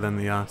cover than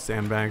the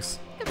sandbags.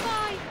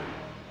 Goodbye.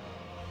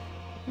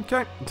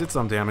 Okay, did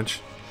some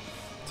damage.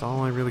 That's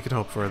all I really could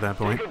hope for at that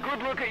point. Take a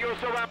good look at your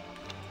surroundings.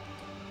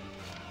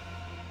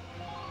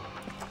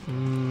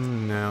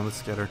 No,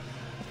 let's get her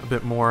a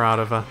bit more out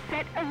of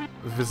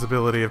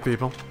visibility of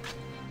people.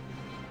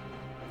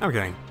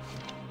 Okay.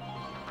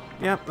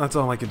 Yep, that's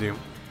all I could do.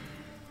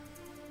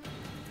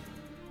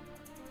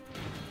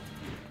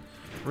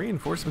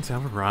 Reinforcements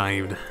have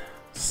arrived.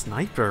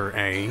 Sniper,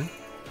 eh?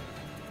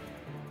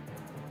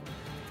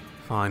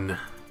 Fun.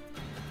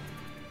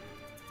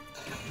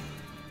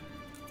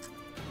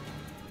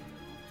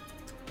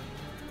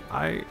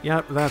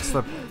 Yep, that's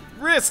the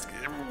risk!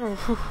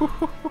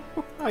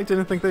 I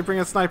didn't think they'd bring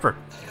a sniper.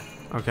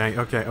 Okay,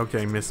 okay,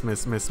 okay, miss. Oh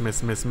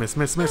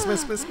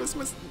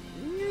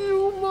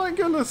my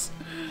goodness!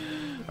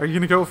 Are you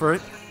gonna go for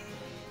it?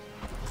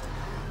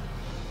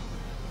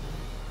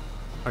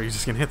 Are you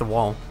just gonna hit the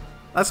wall?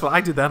 That's what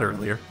I did that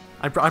earlier.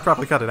 I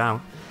probably cut it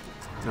out,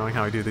 knowing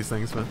how I do these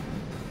things, but...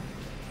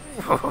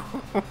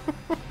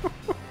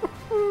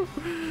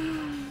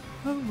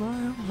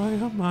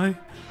 Oh my.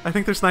 I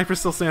think their sniper's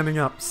still standing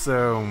up,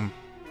 so...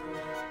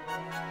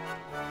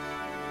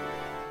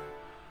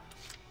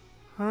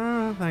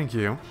 Thank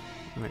you.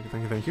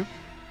 Thank you.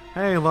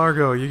 Hey,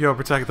 Largo, you go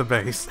protect the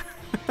base.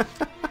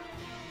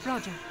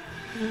 Roger.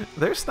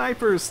 Their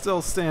sniper is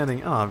still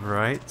standing up,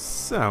 right?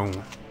 So...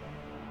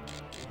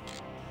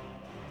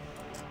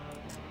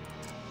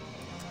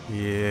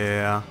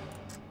 yeah.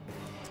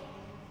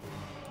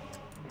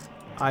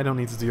 I don't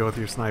need to deal with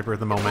your sniper at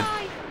the moment.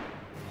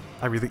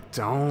 I really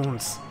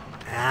don't.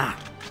 Ah.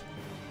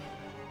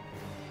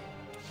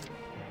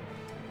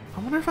 I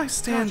wonder if I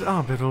stand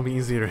up, it'll be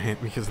easier to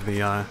hit because of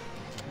the, I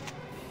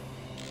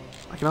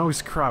can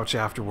always crouch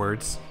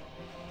afterwards.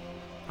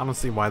 I don't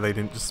see why they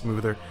didn't just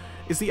move their...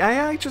 Is the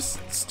AI just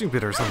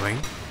stupid or something?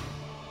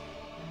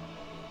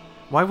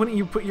 Why wouldn't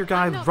you put your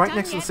guy right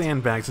next to the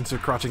sandbags into a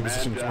crouching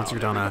position once you're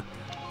done,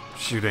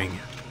 shooting?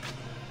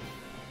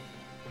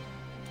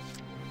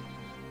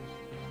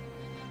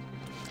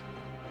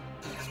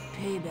 It's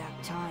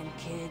payback time,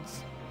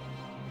 kids.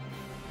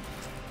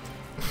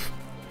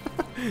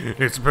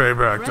 It's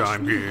payback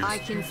time, kids. I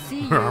can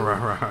see you.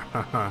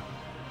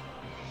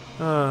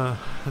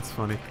 That's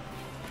funny.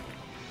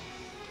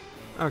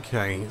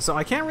 Okay, so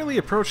I can't really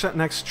approach that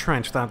next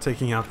trench without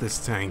taking out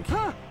this tank.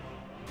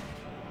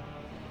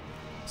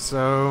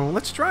 So,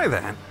 let's try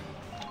that.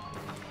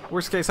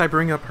 Worst case, I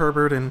bring up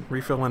Herbert and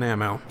refill an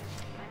ammo.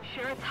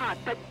 Sure, it's hot,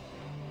 but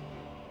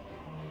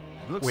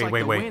It looks like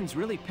the wind's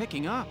really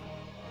picking up.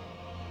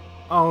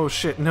 Oh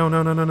shit, no,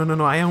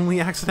 I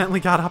only accidentally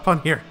got up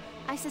on here.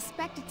 I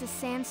suspect it's a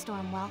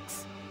sandstorm,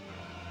 Welks.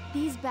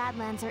 These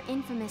Badlands are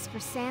infamous for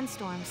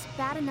sandstorms,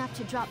 bad enough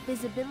to drop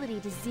visibility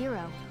to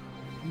 0.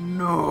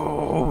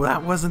 No,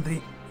 that wasn't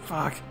the...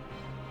 Fuck.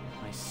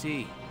 I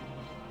see.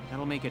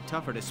 That'll make it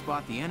tougher to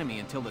spot the enemy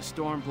until the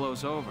storm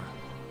blows over.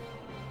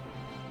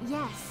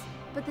 Yes,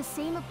 but the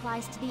same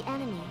applies to the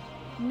enemy.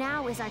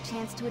 Now is our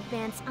chance to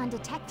advance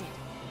undetected.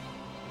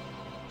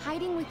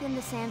 Hiding within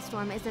the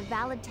sandstorm is a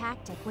valid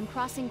tactic when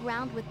crossing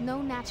ground with no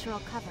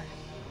natural cover.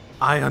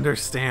 I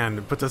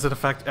understand, but does it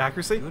affect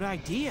accuracy? Good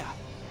idea.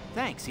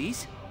 Thanks,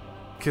 Ease.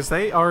 Because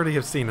they already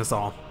have seen us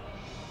all.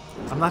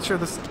 I'm not sure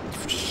this...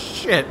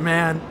 Shit,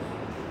 man.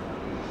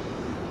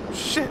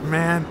 Shit,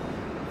 man.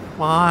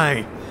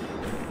 Why?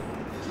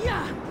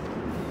 yeah.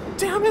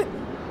 Damn it!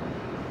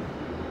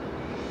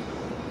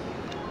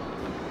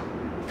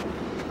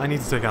 I need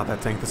to take out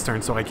that tank this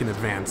turn so I can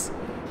advance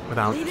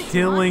without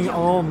killing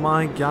all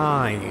my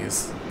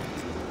guys.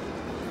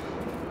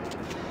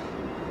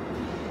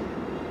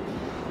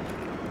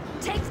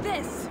 Take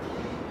this.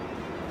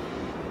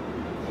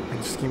 I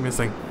just keep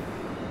missing.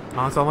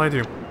 Oh, that's all I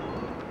do.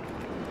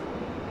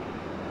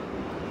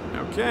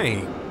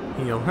 Okay,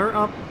 heal her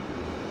up.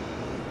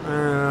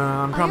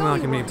 I'm probably not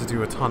gonna be able to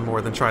do a ton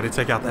more than try to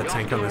take out that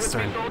tank on this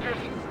turn.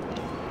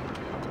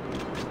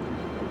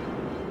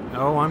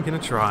 Oh, I'm gonna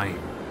try.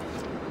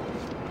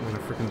 I'm gonna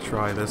freaking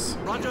try this.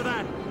 Roger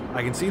that.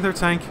 I can see their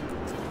tank.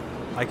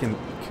 I can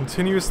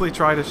continuously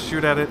try to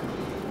shoot at it.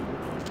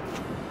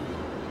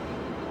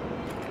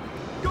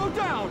 Go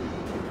down.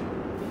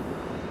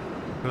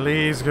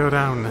 Please go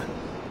down.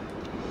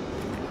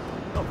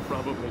 I'll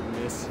probably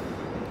miss.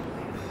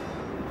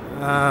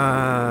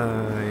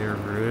 You're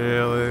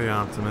really the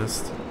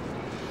optimist.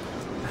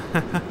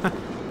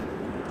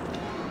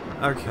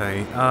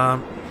 Okay,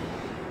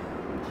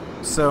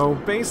 so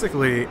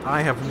basically,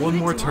 I have one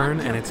more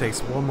turn and it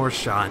takes one more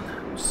shot.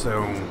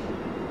 So,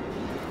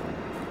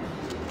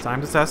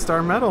 time to test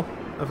our mettle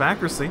of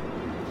accuracy.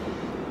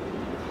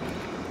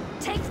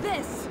 Take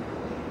this.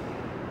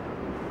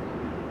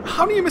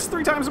 How do you miss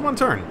 3 times in one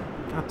turn?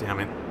 God damn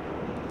it.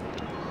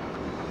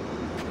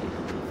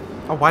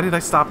 Oh, why did I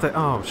stop that?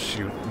 Oh,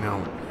 shoot,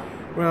 no.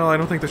 Well, I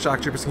don't think the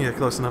shock troopers can get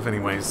close enough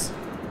anyways.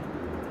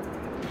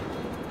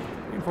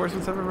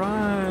 Reinforcements have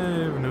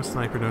arrived. No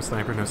sniper, no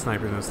sniper, no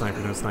sniper, no sniper,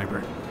 no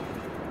sniper.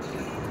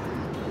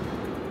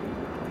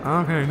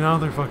 Okay, now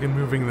they're fucking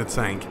moving the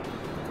tank.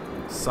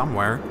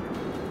 Somewhere.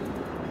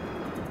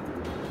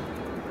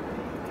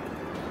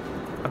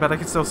 I bet I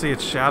can still see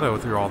its shadow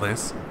through all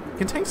this.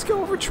 Can tanks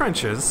go over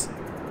trenches?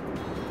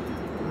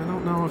 I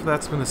don't know if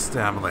that's been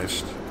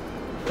established.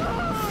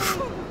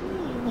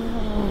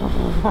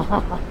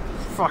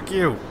 Fuck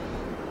you.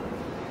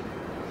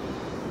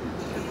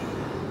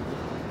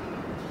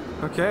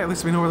 Okay, at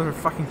least we know where their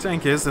fucking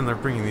tank is, and they're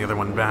bringing the other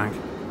one back.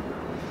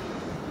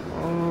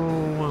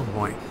 Oh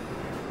boy.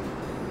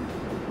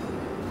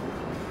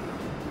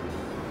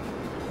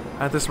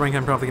 At this rank,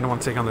 I'm probably going to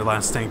want to take on their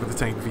last tank with the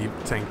tank v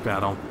tank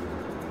battle.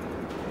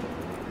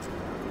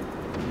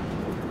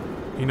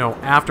 You know,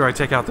 after I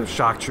take out those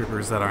shock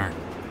troopers that are...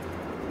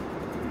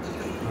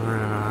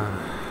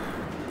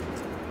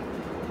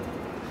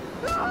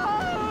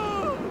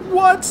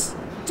 What?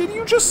 Did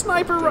you just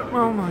sniper?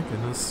 Oh my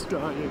goodness.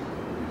 Dying.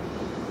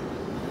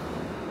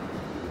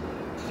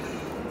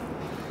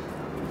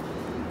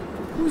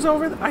 Who's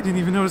over there? I didn't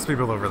even notice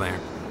people over there.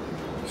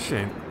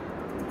 Shit.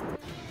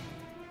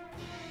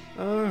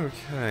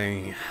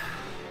 Okay.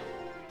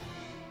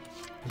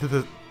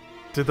 Did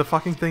the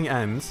fucking thing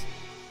end?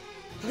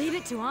 Leave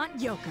it to Aunt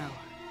Yoko.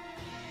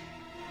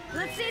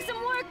 Let's see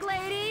some work,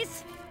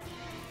 ladies.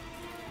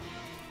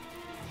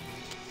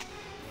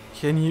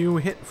 Can you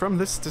hit from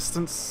this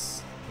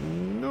distance?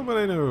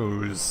 Nobody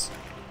knows.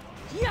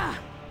 Yeah.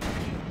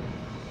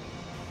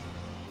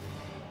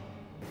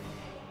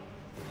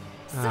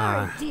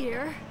 Sorry,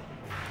 dear.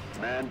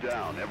 Man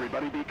down.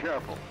 Everybody be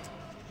careful.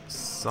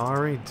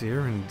 Sorry,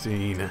 dear,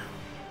 indeed.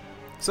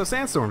 So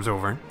Sandstorm's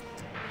over.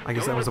 I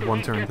guess that was a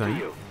one-turn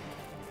thing.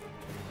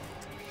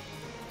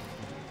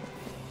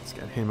 Let's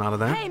get him out of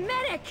there. Hey,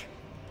 medic!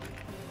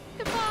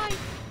 Goodbye.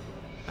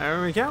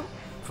 There we go.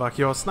 Fuck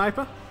your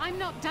sniper. I'm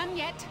not done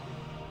yet.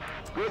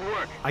 Good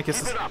work. I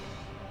guess Keep it up.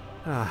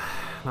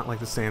 not like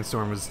the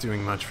Sandstorm was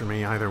doing much for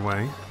me either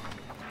way.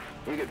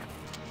 We could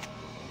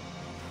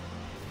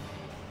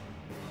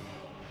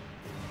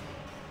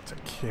To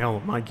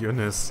kill, my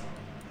goodness.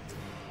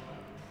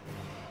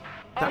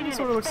 That one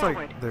sort of looks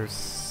like they're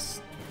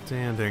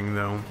standing,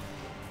 though.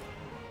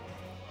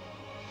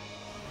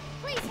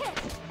 Please hit.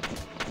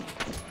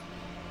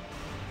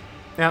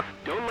 Yep.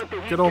 don't let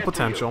the heat Good old get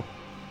to you. potential.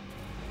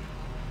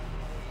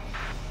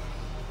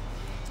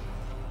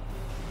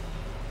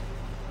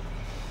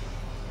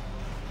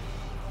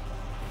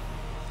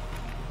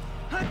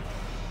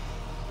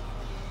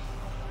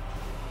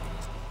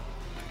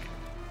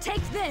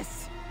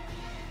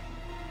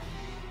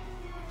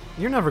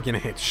 You're never gonna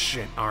hit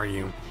shit, are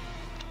you?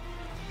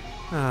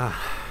 God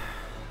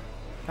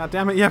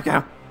damn it,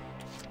 Yevka!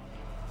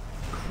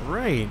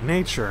 Great,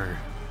 nature.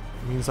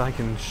 Means I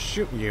can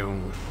shoot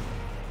you.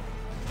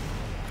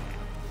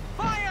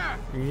 Fire!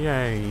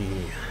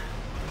 Yay.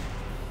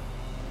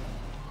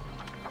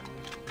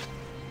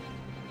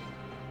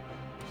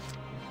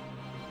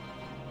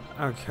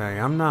 Okay,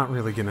 I'm not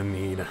really gonna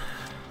need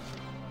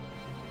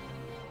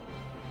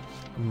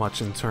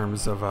much in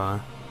terms of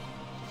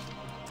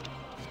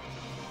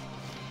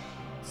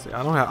see,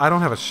 I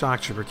don't have a shock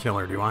trooper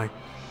killer, do I?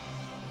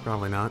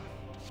 Probably not.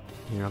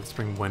 Here, let's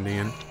bring Wendy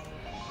in.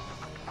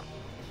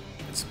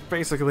 It's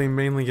basically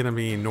mainly gonna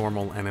be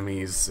normal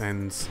enemies,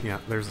 and yeah,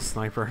 there's a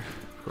sniper.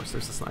 Of course,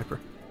 there's a sniper.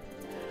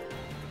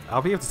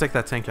 I'll be able to take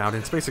that tank out,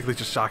 and it's basically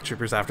just shock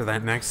troopers after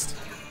that next.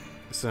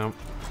 So.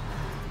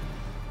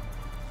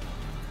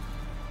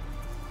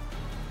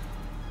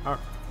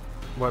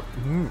 What?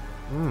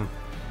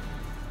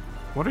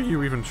 What are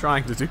you even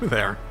trying to do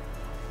there?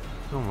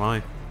 Oh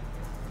my.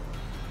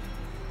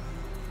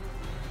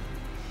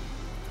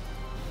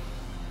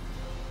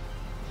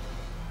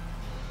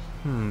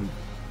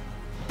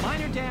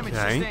 Minor damage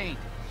Okay. sustained.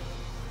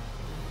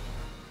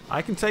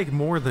 I can take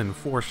more than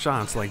 4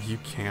 shots like you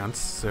can't,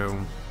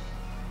 so...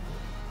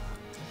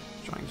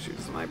 Trying to shoot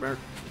a sniper.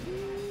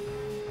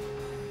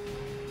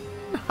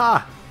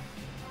 Ha!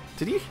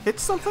 Did he hit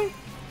something?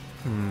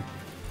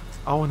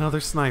 Oh,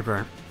 another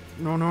sniper.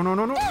 No, no, no,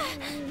 no, no.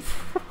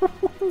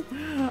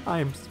 I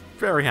am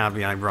very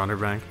happy I brought her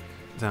back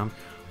down.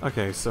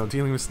 Okay, so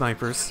dealing with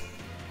snipers.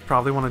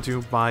 Probably want to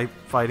do by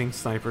fighting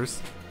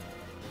snipers.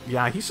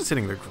 Yeah, he's just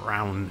hitting the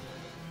ground.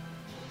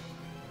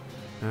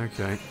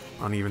 Okay,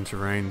 uneven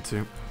terrain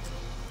too.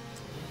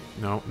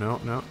 No, no,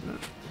 no,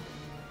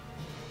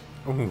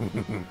 no. Ooh.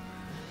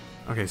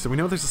 Okay, so we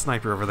know there's a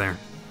sniper over there.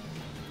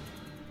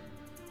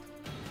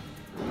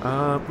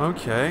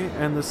 Okay,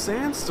 and the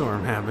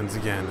sandstorm happens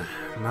again.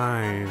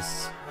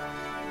 Nice.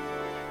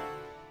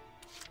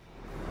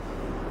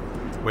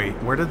 Wait,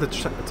 where did the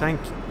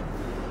tank...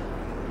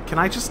 Can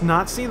I just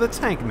not see the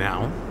tank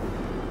now?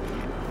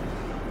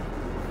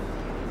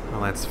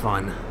 Well, that's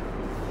fun.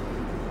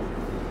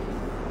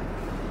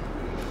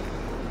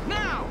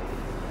 Now!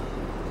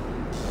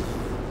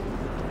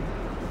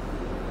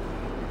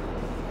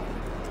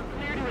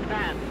 Clear to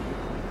advance.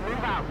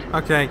 Move out.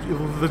 Okay, you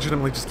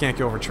legitimately just can't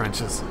go over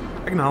trenches.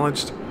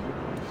 Acknowledged.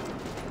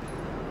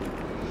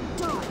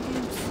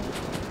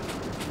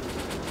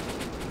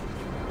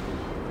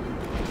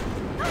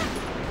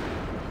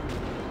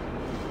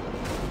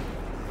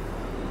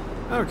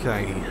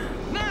 Okay.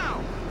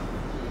 Now!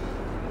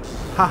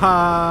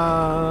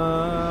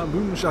 Haha!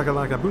 Boom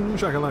shakalaka, boom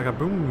shakalaka,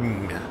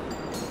 boom.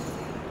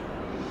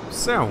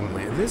 So,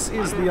 this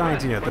is the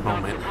idea at the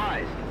moment.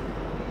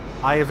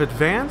 I have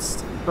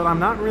advanced, but I'm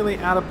not really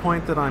at a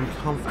point that I'm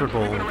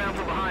comfortable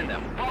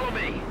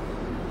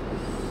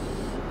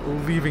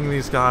leaving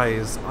these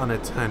guys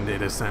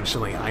unattended,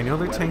 essentially. I know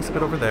their tank's a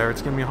bit over there.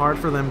 It's going to be hard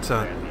for them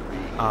to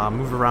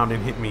move around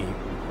and hit me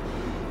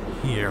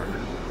here.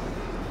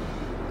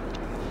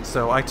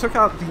 So I took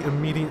out the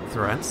immediate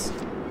threats,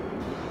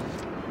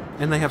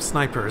 and they have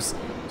snipers,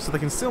 so they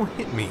can still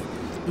hit me,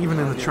 even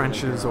in the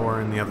trenches or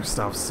in the other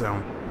stuff.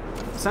 So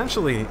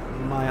essentially,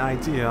 my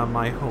idea,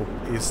 my hope,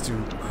 is to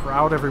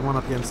crowd everyone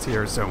up against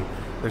here so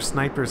their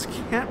snipers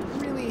can't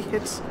really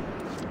hit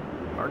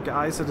our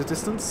guys at a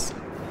distance.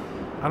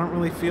 I don't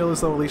really feel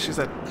as though Alicia's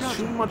at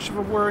too much of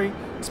a worry,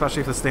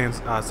 especially if the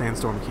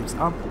sandstorm keeps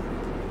up.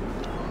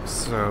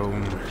 So...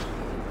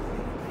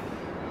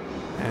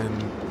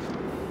 And...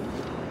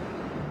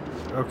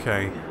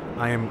 Okay,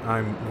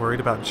 I'm worried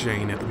about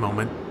Jane at the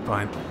moment,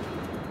 but...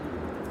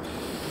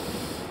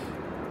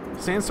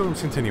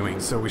 Sandstorm's continuing,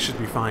 so we should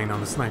be fine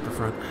on the sniper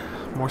front.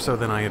 More so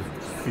than I had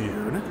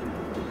feared.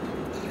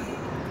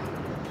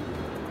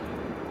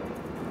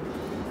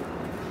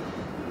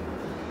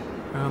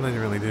 Well, they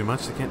didn't really do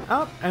much. They can't...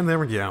 Oh, and there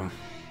we go.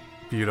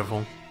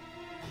 Beautiful.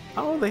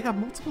 Oh, they have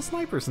multiple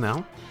snipers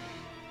now.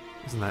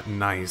 Isn't that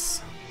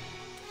nice?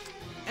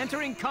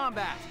 Entering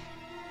combat.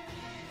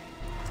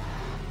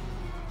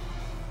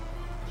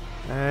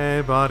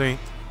 Hey, buddy.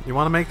 You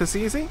want to make this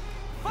easy?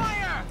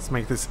 Fire! Let's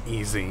make this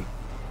easy.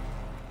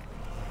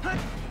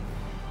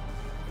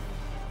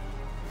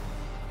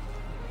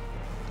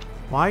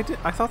 Why did...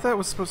 I thought that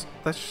was supposed...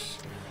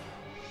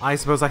 I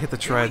suppose I hit the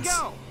treads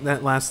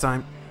that last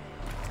time.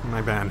 My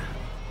bad.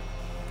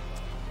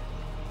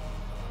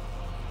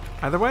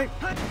 Either way,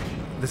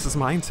 this is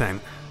my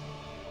intent.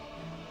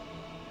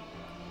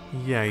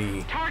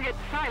 Yay. Target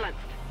silenced.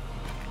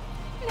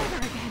 Never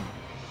again.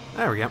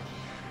 There we go.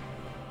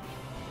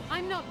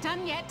 I'm not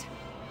done yet.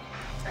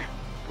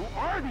 Who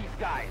are these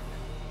guys?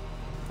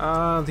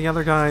 The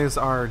other guys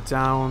are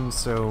down,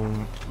 so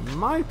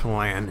my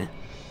plan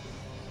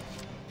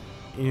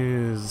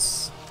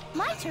is...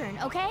 My turn,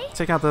 okay?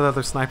 Take out that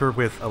other sniper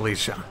with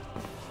Alicia.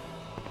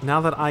 Now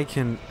that I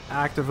can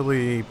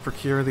actively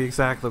procure the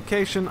exact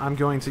location, I'm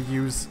going to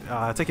use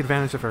take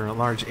advantage of her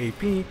large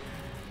AP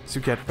to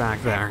get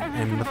back there,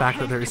 and the fact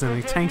that there isn't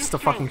any tanks to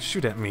fucking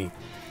shoot at me.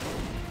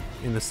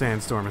 In the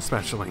sandstorm,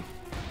 especially.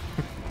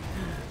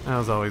 That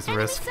was always a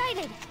risk.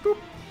 Boop.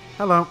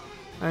 Hello.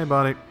 Hey,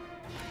 buddy.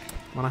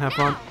 Wanna have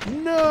fun?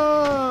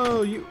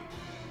 No! You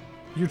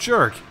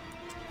jerk.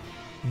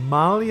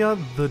 Malia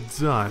the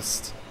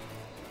Dust.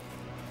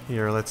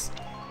 Here, let's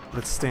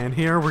stand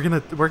here. We're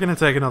gonna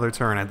take another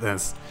turn at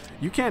this.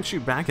 You can't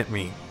shoot back at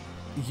me.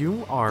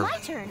 You are... My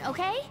turn,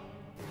 okay?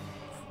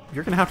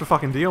 You're gonna have to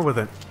fucking deal with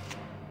it.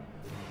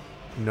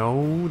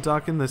 No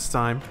ducking this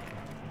time.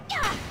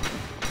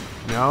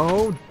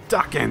 No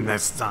ducking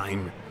this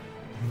time.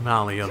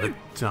 Malia the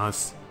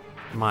Dust.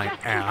 My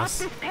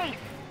ass.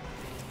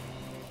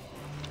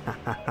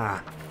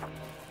 Hahaha.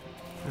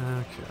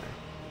 Okay.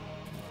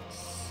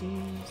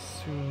 Seems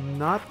to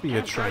not be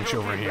a trench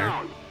over here.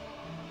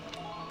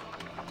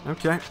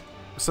 Okay.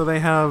 So they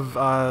have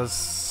a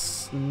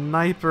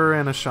sniper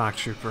and a shock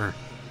trooper.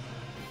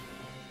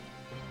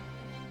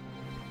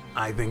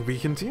 I think we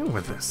can deal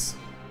with this.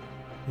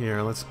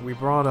 Here, we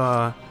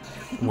brought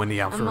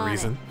Wendy out for a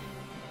reason.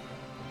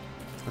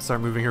 Let's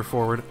start moving her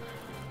forward.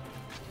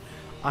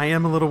 I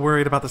am a little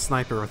worried about the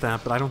sniper with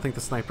that, but I don't think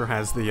the sniper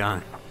has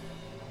the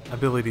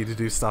ability to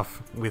do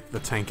stuff with the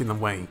tank in the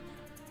way.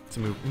 To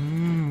move.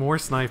 More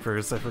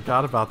snipers. I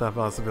forgot about that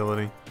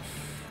possibility.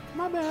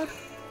 My bad.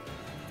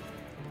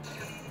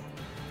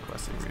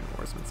 Requesting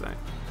reinforcements, eh?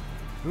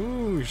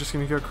 Ooh, you're just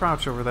gonna go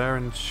crouch over there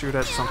and shoot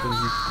at something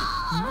you...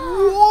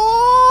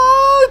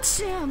 What?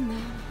 Damn,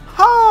 man.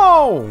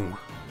 How?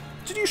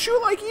 Did you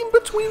shoot like in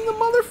between the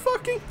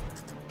motherfucking...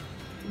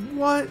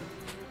 What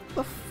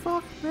the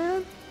fuck,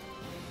 man?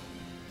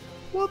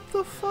 What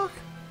the fuck?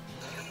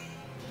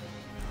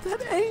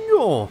 That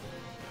angle!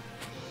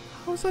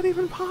 How is that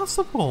even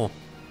possible?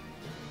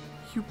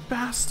 You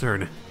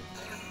bastard.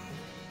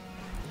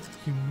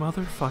 You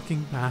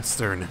motherfucking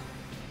bastard.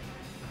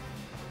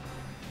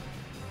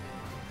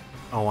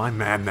 Oh, I'm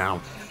mad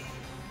now.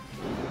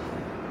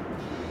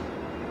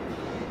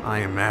 I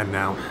am mad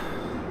now.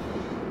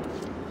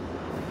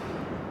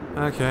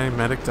 Okay,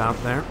 medic'd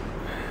out there.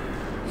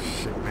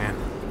 Shit, man.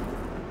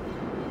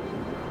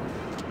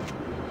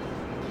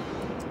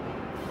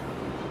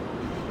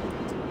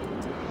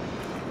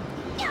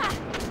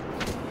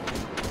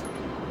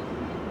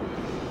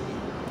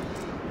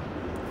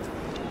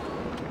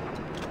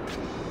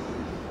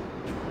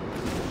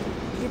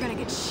 You're gonna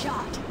get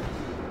shot.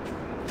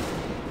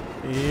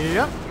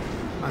 Yep,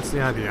 that's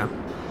the idea.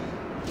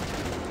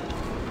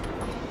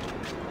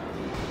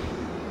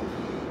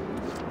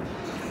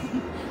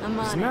 I'm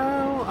on it.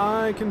 Now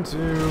I can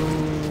do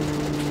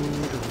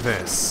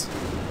this.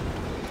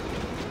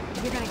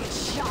 You're gonna get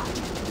shot.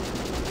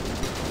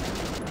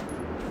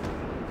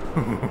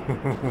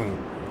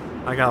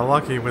 I got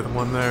lucky with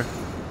one there.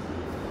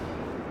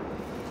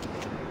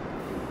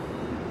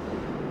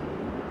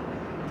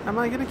 Am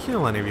I gonna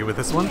kill any of you with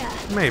this one? Yeah.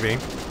 Maybe.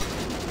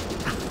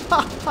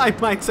 I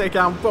might take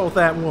out both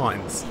at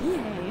once.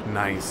 Yay.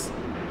 Nice.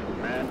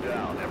 Man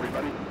down,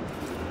 everybody.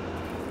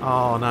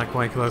 Oh, not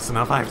quite close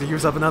enough. I have to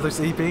use up another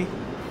CP?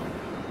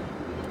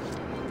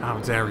 How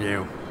dare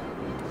you.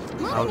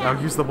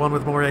 I'll use the one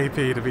with more AP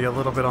to be a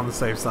little bit on the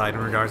safe side in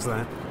regards to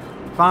that.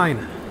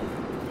 Fine.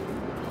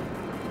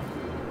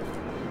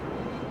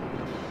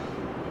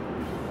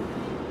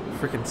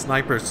 Freaking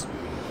snipers.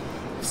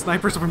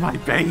 Snipers were my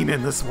bane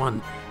in this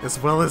one, as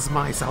well as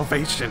my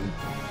salvation.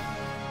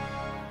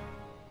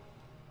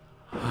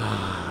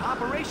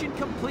 Operation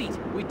complete.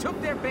 We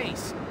took their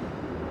base.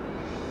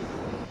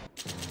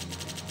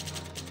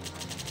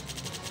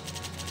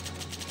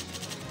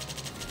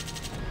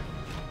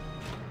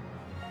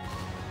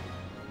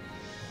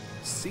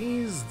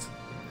 Seized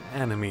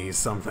enemy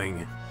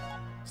something.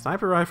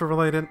 Sniper rifle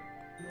related?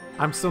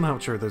 I'm still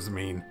not sure what those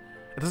mean.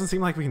 It doesn't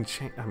seem like we can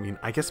change. I mean,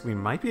 I guess we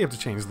might be able to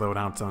change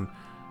loadouts on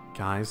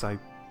guys. I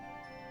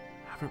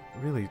haven't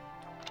really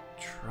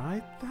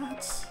tried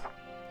that.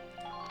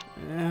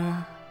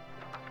 Yeah.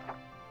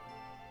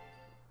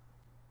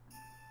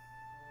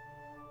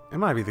 It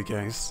might be the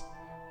case.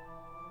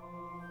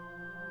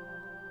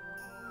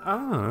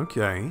 Oh,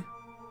 okay.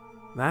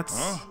 That's...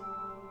 Huh?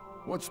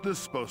 What's this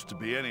supposed to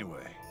be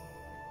anyway?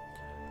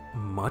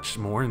 much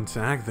more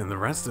intact than the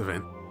rest of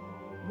it.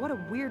 What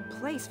a weird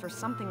place for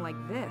something like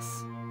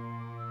this.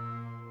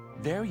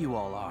 There you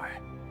all are.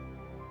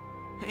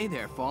 Hey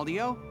there,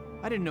 Faldio.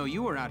 I didn't know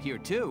you were out here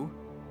too.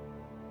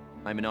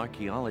 I'm an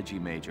archaeology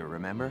major,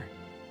 remember?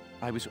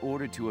 I was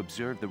ordered to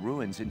observe the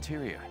ruins'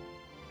 interior.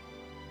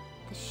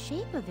 The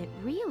shape of it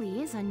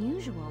really is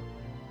unusual.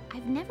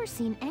 I've never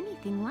seen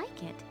anything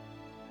like it.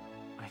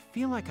 I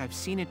feel like I've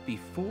seen it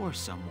before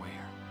somewhere.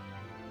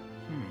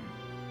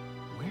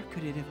 Where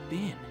could it have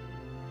been?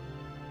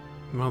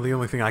 Well, the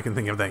only thing I can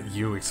think of that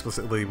you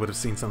explicitly would have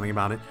seen something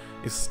about it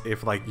is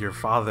if, like, your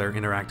father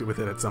interacted with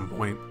it at some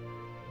point.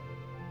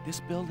 This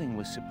building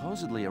was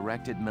supposedly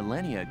erected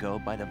millennia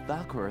ago by the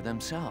Valkyria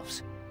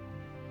themselves.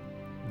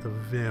 The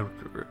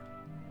Valkyria.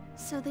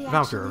 So they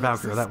Valkyria,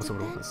 actually that was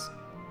what it existed was.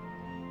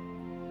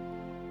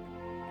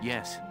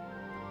 Yes.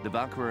 The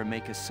Valkyria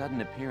make a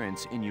sudden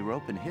appearance in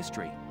European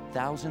history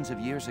thousands of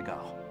years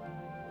ago.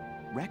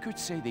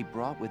 Records say they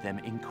brought with them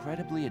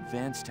incredibly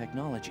advanced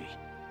technology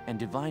and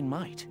divine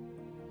might.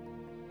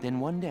 Then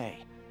one day,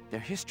 their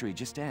history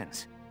just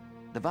ends.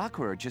 The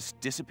Valkyria just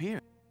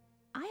disappear.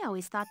 I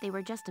always thought they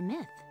were just a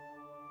myth.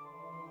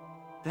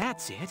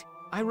 That's it.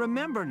 I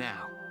remember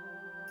now.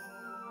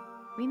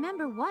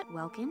 Remember what,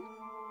 Welkin?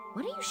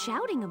 What are you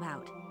shouting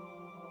about?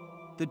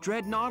 The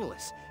Dread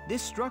Nautilus.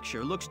 This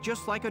structure looks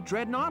just like a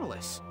Dread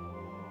Nautilus.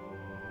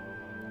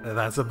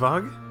 That's a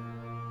bug?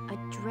 A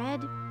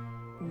Dread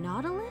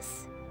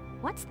Nautilus?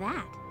 What's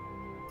that?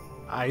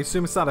 I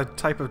assume it's not a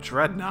type of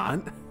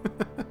dreadnought.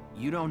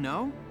 You don't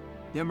know?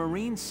 They're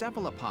marine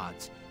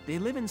cephalopods. They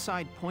live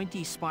inside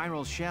pointy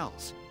spiral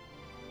shells.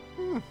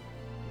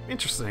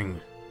 Interesting.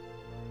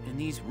 And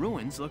these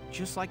ruins look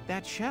just like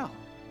that shell.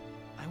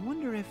 I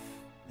wonder if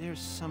there's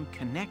some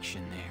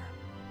connection there.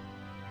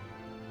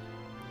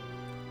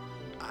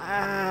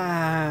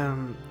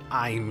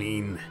 I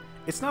mean,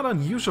 it's not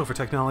unusual for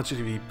technology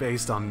to be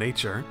based on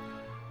nature,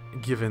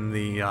 given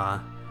the,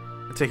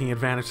 taking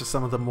advantage of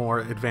some of the more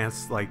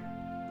advanced, like,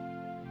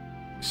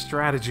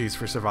 strategies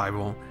for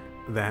survival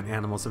that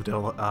animals have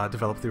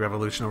developed through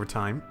evolution over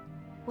time.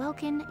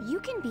 Welkin, you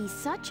can be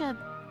such a...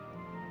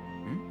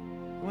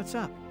 What's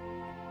up?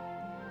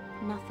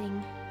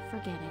 Nothing.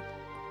 Forget it.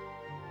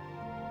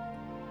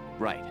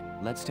 Right.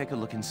 Let's take a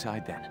look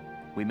inside then.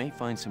 We may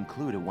find some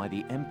clue to why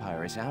the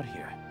Empire is out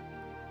here.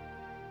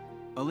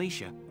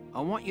 Alicia, I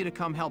want you to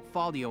come help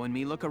Faldio and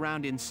me look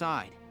around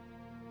inside.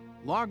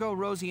 Largo,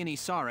 Rosie, and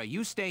Isara,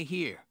 you stay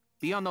here.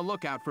 Be on the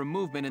lookout for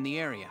movement in the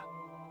area.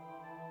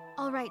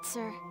 All right,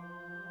 sir.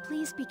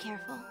 Please be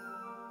careful.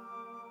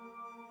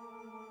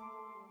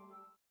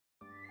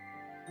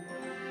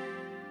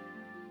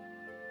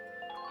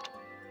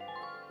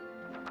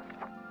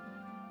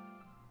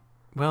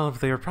 Well, if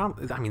they were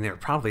they were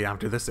probably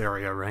after this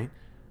area, right?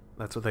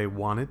 That's what they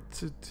wanted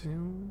to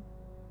do?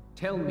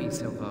 Tell me,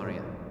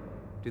 Silvaria,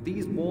 do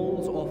these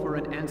walls offer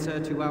an answer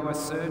to our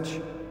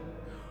search?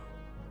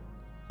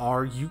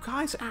 Are you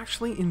guys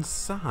actually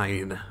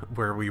inside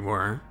where we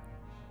were?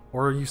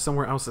 Or are you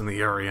somewhere else in the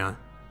area?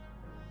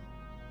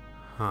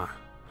 Huh.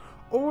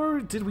 Or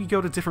did we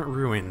go to different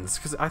ruins?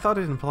 Because I thought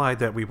it implied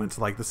that we went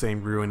to like the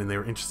same ruin and they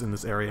were interested in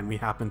this area and we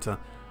happened to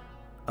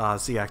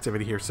see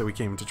activity here, so we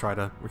came to try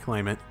to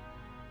reclaim it.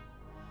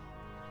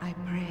 I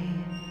pray,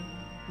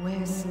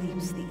 where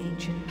sleeps the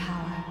ancient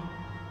power?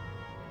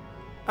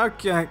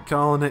 Okay,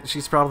 calling it.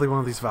 She's probably one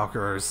of these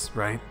Valkyries,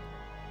 right?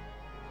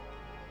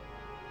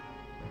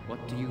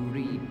 What do you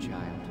read,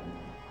 child?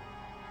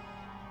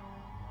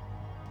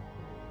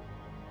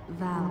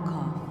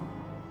 Valkov,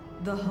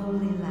 the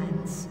Holy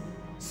Lance,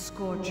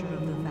 scorcher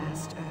of the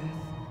vast earth,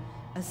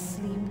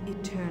 asleep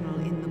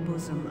eternal in the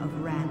bosom of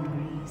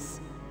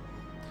Randgrease.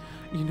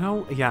 You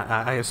know,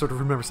 yeah, I sort of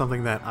remember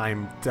something that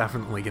I'm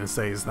definitely going to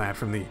say is that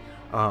from the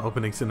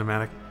opening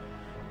cinematic.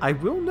 I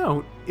will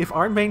note, if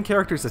our main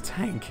character's a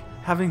tank,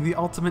 having the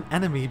ultimate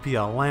enemy be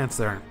a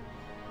Lancer,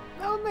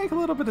 that would make a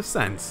little bit of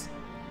sense.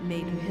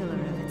 Made pillar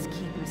of its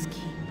keeper's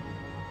keep,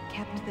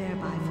 kept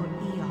thereby for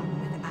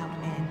eon without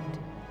end.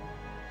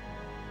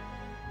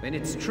 Then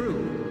it's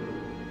true.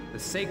 The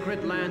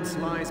sacred lance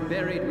lies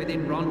buried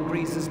within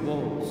Randgrease's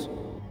walls.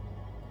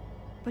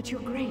 But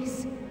your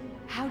grace,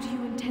 how do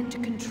you intend to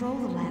control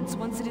the lance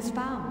once it is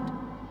found?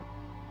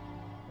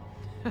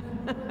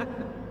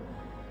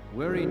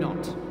 Worry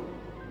not.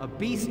 A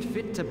beast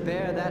fit to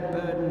bear that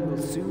burden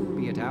will soon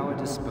be at our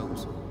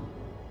disposal.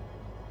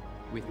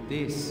 With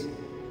this,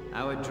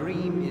 our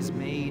dream is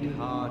made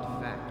hard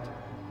fact.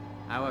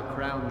 Our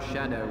crown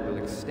shadow will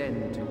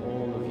extend to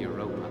all of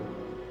Europa.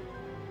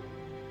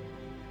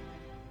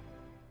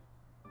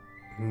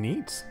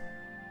 Neat.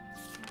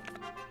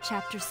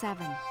 Chapter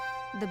 7.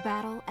 The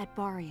Battle at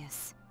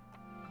Boreas.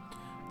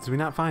 Did we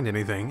not find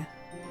anything?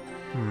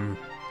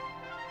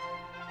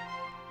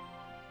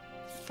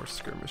 Or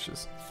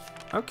skirmishes.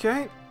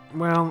 Okay,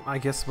 well, I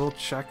guess we'll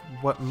check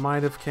what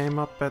might have came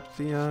up at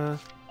the,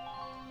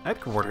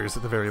 headquarters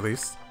at the very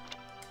least.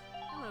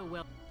 Hello,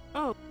 Will.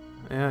 Oh.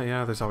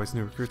 Yeah, there's always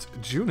new recruits.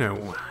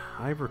 Juno.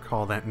 I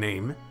recall that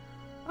name.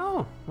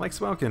 Oh, like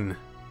Swelkin.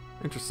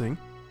 Interesting.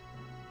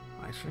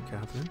 Aisha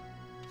Catherine.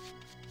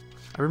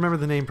 I remember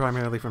the name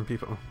primarily from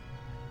people.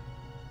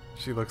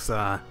 She looks,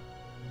 panicky.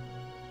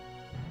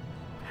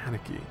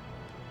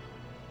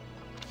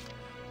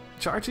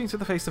 Charging to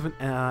the face of an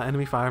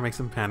enemy fire makes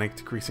them panic,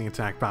 decreasing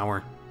attack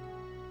power.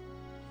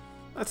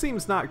 That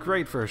seems not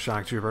great for a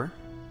shock trooper.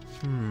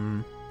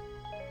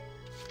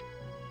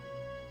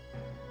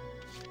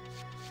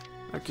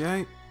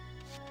 Okay.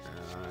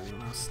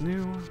 Anyone else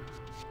new?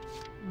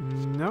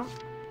 No.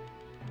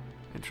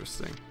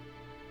 Interesting.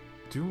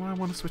 Do I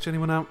want to switch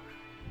anyone out?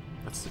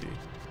 Let's see.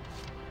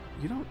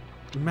 You don't...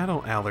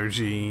 Metal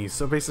allergy,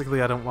 so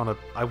basically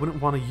I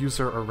wouldn't want to use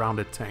her around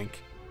a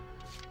tank.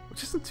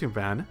 Which isn't too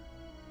bad.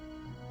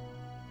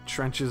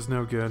 Trench is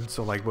no good,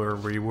 so like where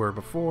we were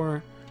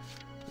before.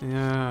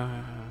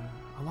 Yeah,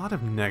 a lot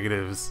of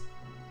negatives.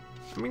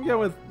 I'm gonna go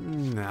with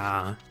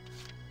nah.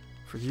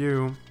 For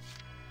you...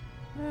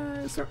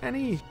 is there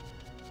any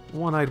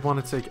one I'd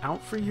want to take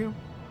out for you?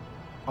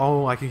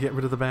 Oh, I can get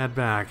rid of the bad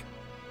bag.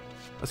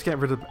 Let's get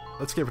rid of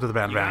the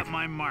bad bag. You got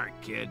my mark,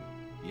 kid.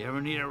 You ever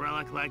need a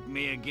relic like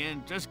me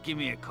again, just give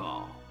me a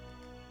call.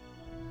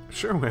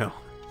 Sure will.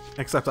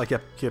 Except I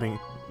kept getting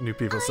new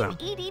people, so... I'm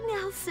Edie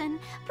Nelson.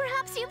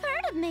 Perhaps you've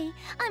heard of me.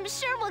 I'm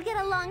sure we'll get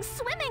along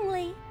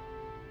swimmingly.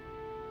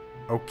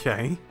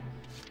 Okay.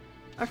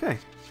 Okay.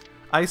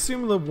 I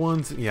assume the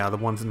ones... yeah, the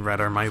ones in red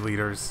are my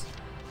leaders.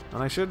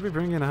 And I should be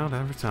bringing out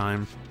every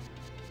time.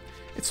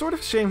 It's sort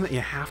of a shame that you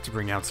have to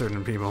bring out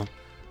certain people.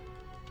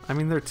 I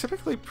mean, they're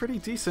typically pretty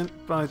decent,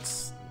 but...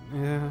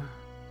 yeah...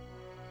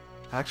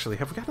 Actually,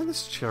 have we gotten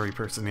this cherry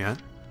person yet?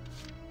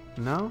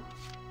 No?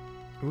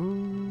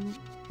 Ooh...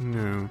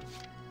 no.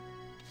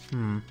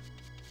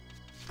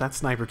 That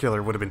sniper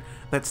killer would have been...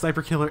 that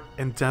sniper killer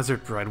and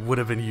desert bread would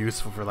have been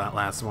useful for that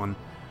last one.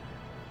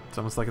 It's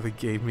almost like they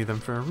gave me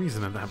them for a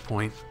reason at that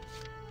point.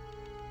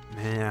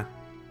 Nah.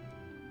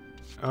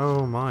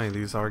 Oh my,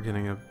 these are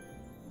getting a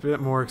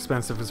bit more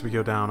expensive as we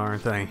go down,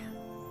 aren't they?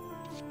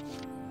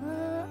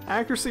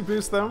 Accuracy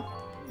boost, though.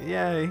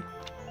 Yay.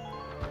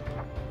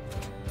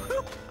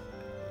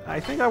 I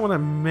think I want to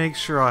make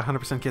sure I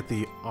 100% get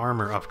the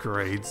armor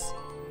upgrades.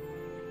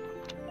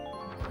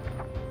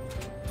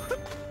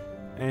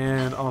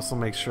 And also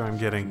make sure I'm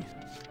getting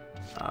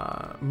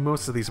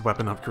most of these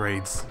weapon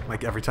upgrades,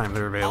 like every time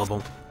they're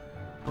available.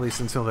 At least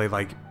until they,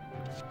 like,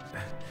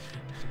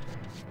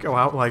 go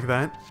out like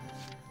that.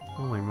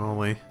 Holy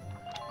moly.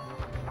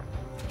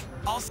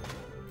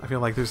 I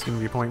feel like there's going to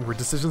be a point where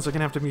decisions are going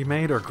to have to be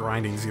made or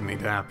grinding is going to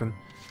need to happen.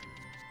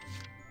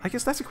 I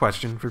guess that's a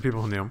question for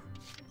people who knew.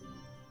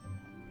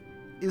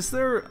 Is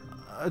there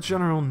a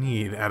general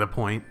need at a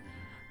point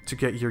to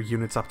get your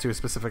units up to a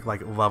specific,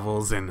 like,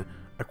 levels and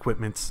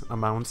equipment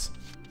amounts?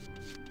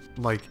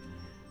 Like...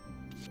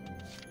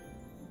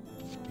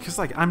 because,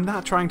 like, I'm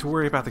not trying to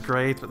worry about the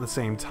grades, but at the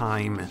same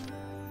time,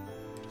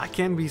 I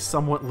can be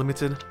somewhat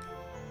limited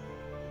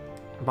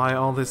by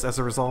all this as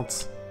a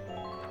result.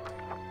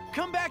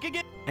 Come back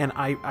again. And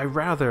I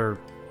rather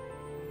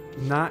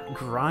not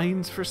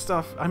grind for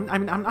stuff.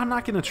 I'm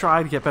not gonna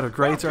try to get better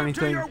grades or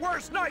anything. Welcome to your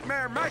worst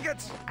nightmare,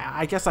 maggots.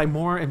 I guess I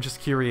more am just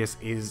curious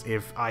is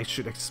if I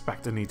should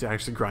expect a need to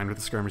actually grind with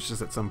the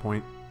skirmishes at some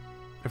point.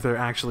 If there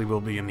actually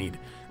will be a need.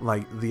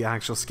 Like, the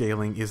actual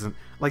scaling isn't...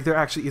 like, there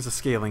actually is a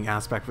scaling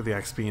aspect with the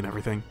XP and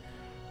everything.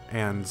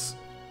 And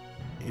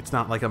it's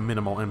not like a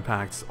minimal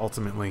impact,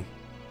 ultimately.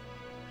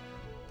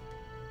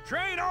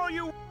 Train all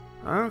you...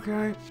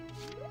 okay.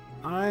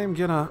 I'm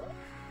gonna...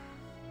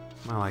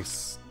 I like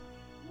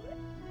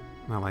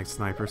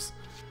snipers.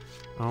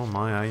 Oh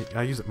my,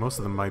 I use it most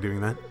of them by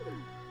doing that.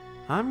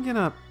 I'm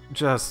gonna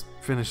just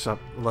finish up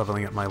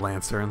leveling up my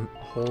Lancer and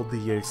hold the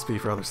XP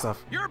for other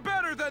stuff. You're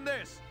better than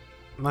this!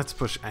 Let's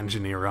push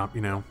Engineer up,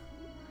 you know.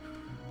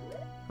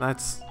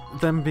 That's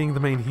them being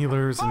the main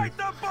healers and... Fight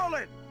the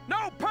bullet!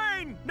 No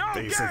pain, no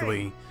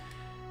basically, gain!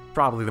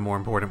 probably the more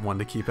important one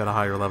to keep at a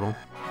higher level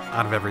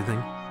out of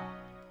everything.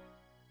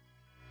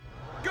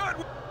 Good!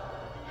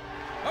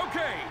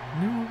 Okay!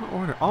 New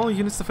order. All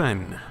units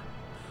defend.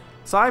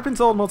 So I've been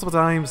told multiple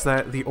times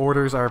that the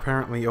orders are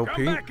apparently OP.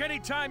 Come back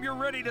anytime you're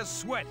ready to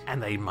sweat!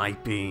 And they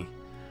might be.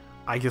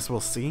 I guess we'll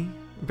see,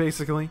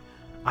 basically.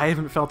 I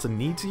haven't felt a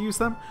need to use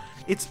them.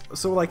 It's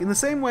so, like, in the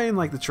same way in,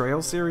 like, the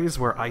Trail series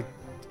where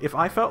if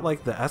I felt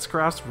like the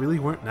S-crafts really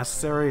weren't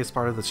necessary as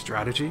part of the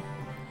strategy,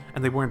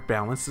 and they weren't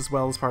balanced as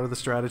well as part of the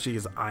strategy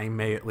as I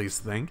may at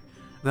least think,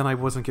 then I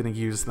wasn't going to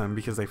use them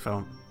because they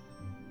felt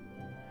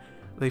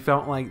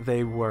like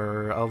they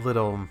were a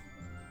little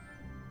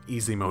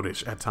easy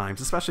mode-ish at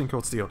times, especially in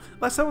Cold Steel.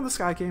 Less so in the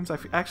Sky games. I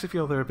actually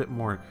feel they're a bit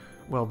more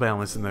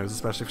well-balanced in those,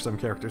 especially for some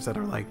characters that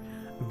are, like,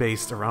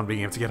 based around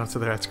being able to get onto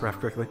their S-craft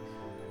quickly.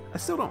 I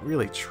still don't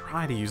really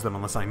try to use them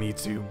unless I need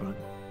to, but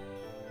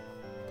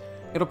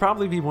it'll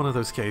probably be one of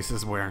those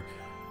cases where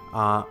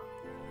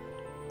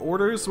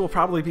orders will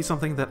probably be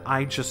something that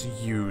I just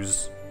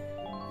use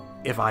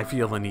if I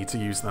feel the need to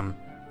use them,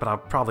 but I'll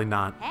probably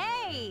not.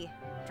 Hey!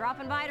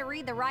 Dropping by to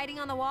read the writing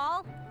on the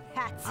wall?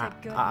 That's a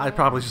good I one.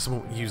 probably just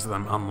won't use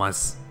them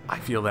unless I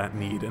feel that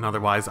need, and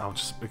otherwise I'll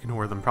just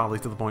ignore them, probably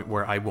to the point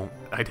where I won't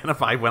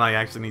identify when I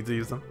actually need to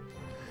use them.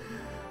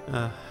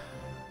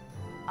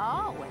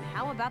 Oh, and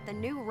how about the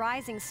new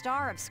rising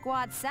star of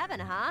Squad 7,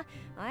 huh?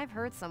 I've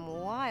heard some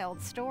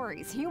wild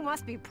stories. You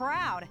must be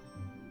proud.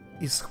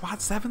 Is Squad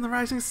 7 the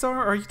rising star,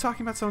 or are you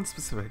talking about someone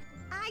specific?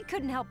 I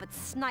couldn't help but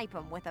snipe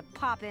him with a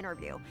pop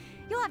interview.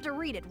 You'll have to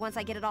read it once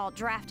I get it all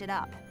drafted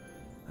up.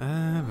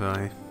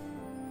 Boy.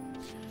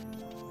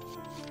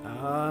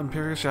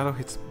 Imperial Shadow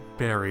hits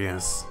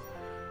Barius.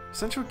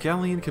 Central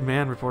Gallian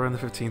Command reported on the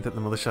 15th that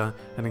the militia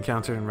had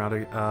encountered en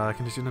route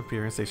condition of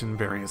Imperial Station in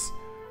Barius.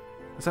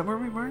 Is that where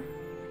we were?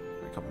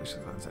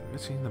 Combinations of that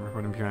mission, then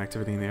reported Imperial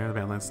activity in the air, the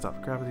Badlands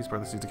stopped gravity,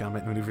 brothers due to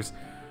combat maneuvers.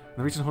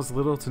 The region holds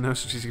little to no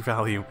strategic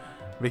value,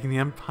 making the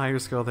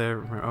Empire's go there.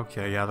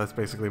 Okay, yeah, that's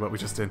basically what we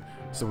just did.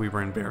 So we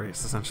were in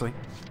Barius, essentially.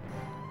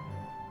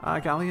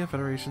 Gallia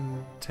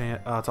Federation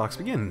talks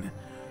begin.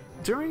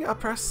 During a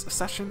press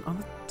session on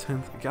the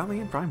 10th,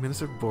 Gallian Prime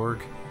Minister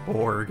Borg,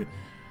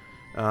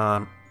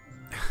 I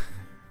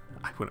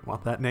wouldn't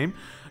want that name,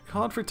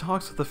 called for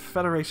talks with the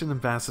Federation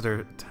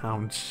Ambassador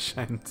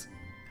Townshend.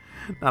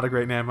 Not a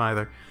great name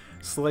either.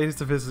 Slated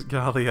to visit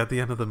Gallia at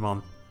the end of the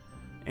month.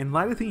 In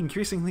light of the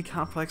increasingly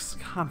complex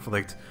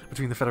conflict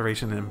between the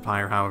Federation and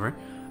Empire, however,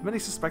 many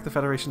suspect the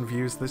Federation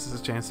views this as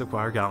a chance to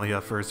acquire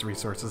Gallia for its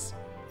resources.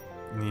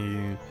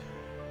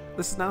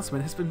 This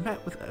announcement has been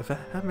met with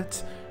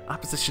vehement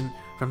opposition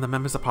from the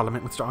members of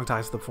Parliament with strong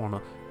ties to the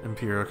former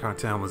Imperial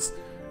cartels.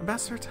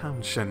 Ambassador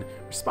Townshend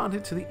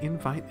responded to the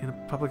invite in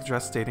a public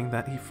address stating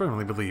that he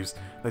firmly believes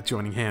that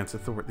joining hands to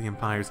thwart the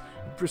Empire's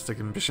hubristic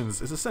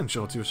ambitions is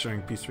essential to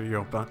assuring peace for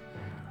Europa.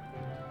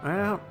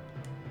 Well,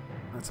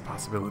 that's a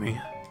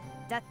possibility.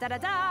 Da da da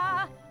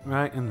da!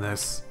 Right, in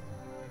this.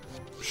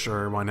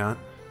 Sure, why not?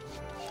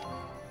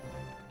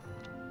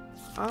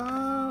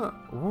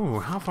 Ooh,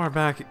 how far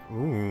back?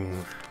 Ooh.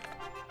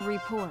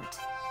 Report.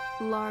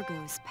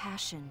 Largo's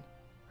passion.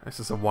 This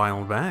is a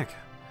while back.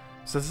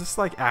 So is this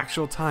like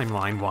actual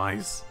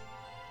timeline-wise?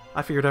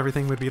 I figured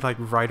everything would be like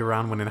right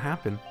around when it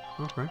happened.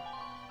 Okay.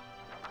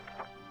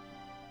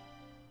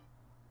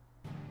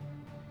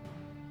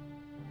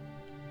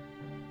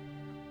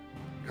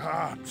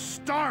 God, I'm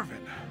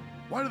starving.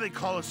 Why do they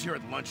call us here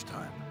at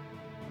lunchtime?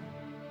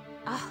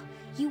 Ugh,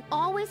 you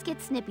always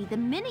get snippy the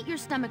minute your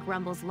stomach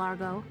rumbles,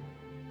 Largo.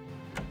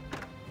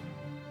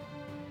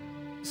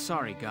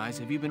 Sorry, guys.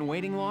 Have you been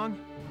waiting long?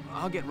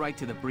 I'll get right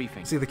to the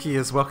briefing. See, the key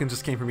is Welkin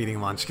just came from eating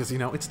lunch, because, you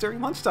know, it's during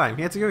lunchtime.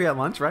 He had to go get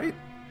lunch, right?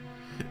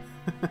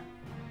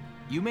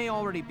 You may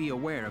already be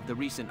aware of the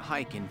recent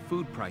hike in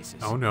food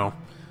prices. Oh, no.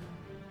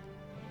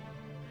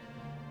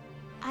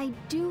 I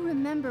do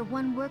remember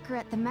one worker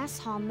at the mess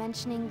hall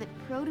mentioning that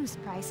produce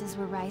prices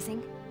were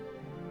rising.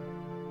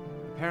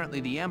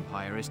 Apparently the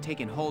Empire has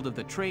taken hold of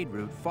the trade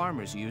route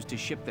farmers use to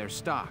ship their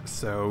stock.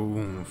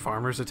 So,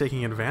 farmers are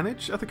taking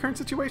advantage of the current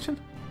situation?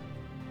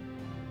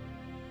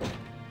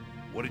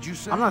 What did you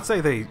say? I'm not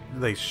saying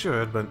they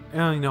should, but,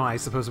 you know, I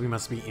suppose we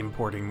must be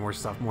importing more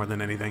stuff more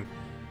than anything.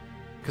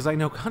 Because I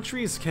know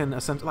countries can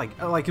essentially,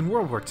 like in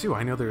World War II,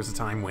 I know there was a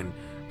time when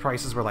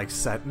prices were, like,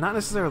 set, not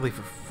necessarily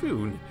for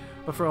food,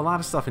 but for a lot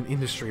of stuff in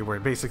industry where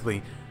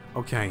basically,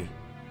 okay,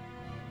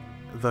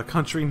 the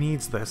country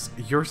needs this,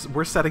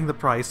 we're setting the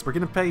price, we're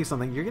going to pay you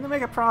something, you're going to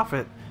make a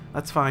profit,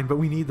 that's fine, but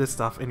we need this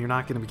stuff, and you're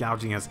not going to be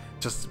gouging us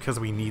just because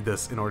we need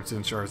this in order to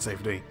ensure our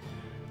safety.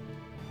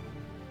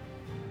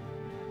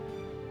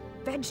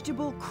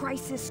 Vegetable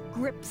crisis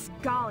grips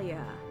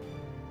Gallia.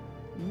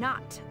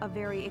 Not a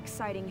very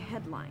exciting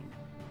headline.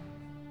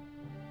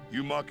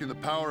 You mocking the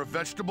power of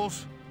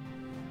vegetables?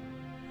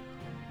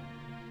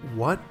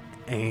 What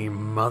a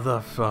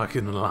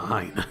motherfucking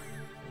line.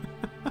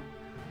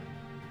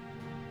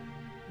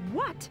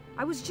 What?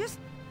 I was just...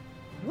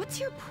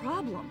 What's your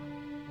problem?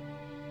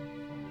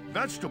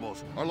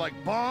 Vegetables are like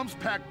bombs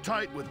packed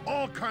tight with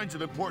all kinds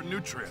of important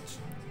nutrients.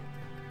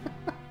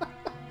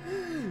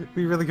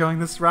 We really going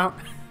this route?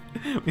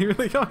 We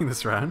really going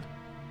this route?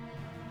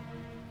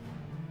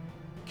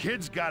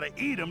 Kids gotta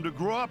eat them to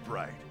grow up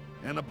right,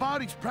 and the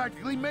body's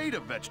practically made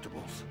of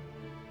vegetables.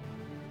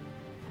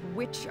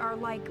 Which are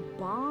like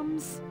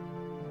bombs?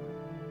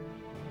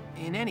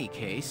 In any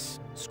case,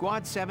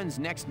 Squad 7's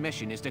next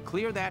mission is to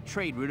clear that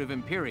trade route of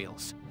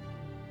Imperials.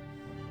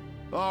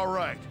 All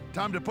right,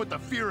 time to put the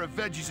fear of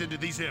veggies into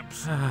these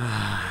imps.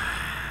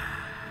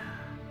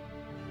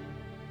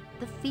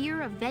 The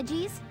fear of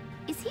veggies?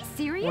 Is he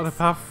serious? What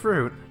about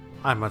fruit?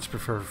 I much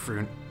prefer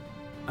fruit.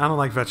 I don't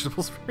like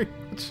vegetables very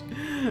much.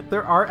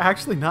 There are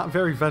actually not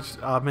very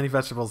many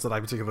vegetables that I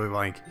particularly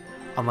like,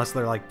 unless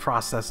they're like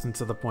processed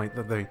into the point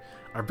that they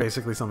are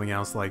basically something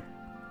else, like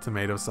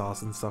tomato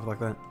sauce and stuff like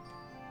that.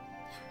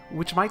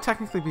 Which might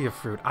technically be a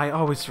fruit. I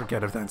always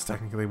forget if that's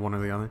technically one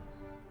or the other.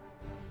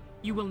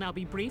 You will now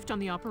be briefed on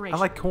the operation. I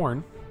like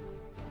corn.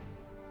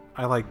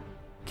 I like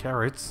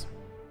carrots.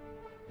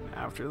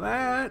 After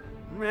that,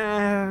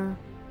 meh.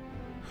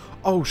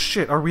 Oh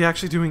shit, are we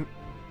actually doing...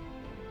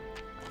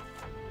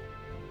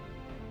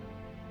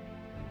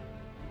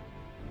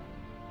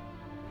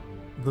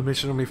 The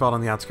mission will be fought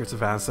on the outskirts of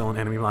Vasil, and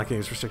enemy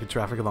blockades restricted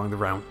traffic along the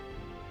route.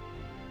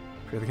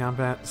 For the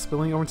combat,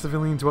 spilling over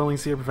civilian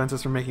dwellings here prevents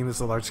us from making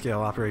this a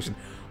large-scale operation.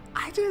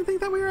 I didn't think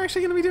that we were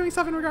actually going to be doing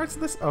stuff in regards to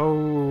this.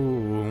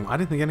 Oh, I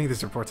didn't think any of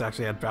these reports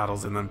actually had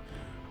battles in them.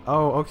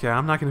 Oh, okay,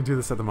 I'm not going to do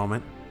this at the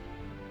moment.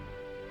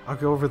 I'll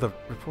go over the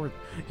report.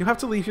 You have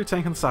to leave your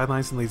tank on the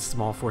sidelines and lead a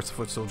small force of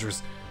foot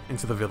soldiers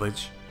into the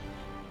village.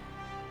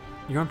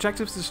 Your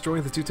objective is to destroy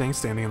the 2 tanks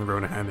standing on the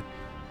road ahead.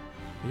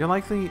 You'll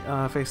likely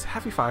face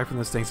heavy fire from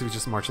those tanks if you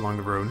just march along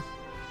the road.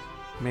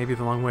 Maybe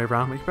the long way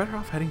around, but you're better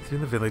off heading through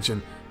the village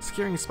and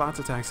securing a spot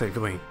to attack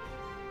safely.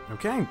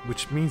 Okay,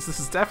 which means this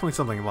is definitely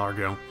something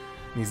Largo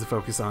needs to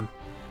focus on.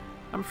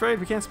 I'm afraid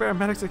we can't spare a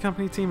medics to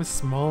accompany a team as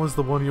small as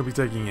the one you'll be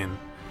taking in. To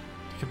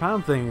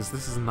compound things,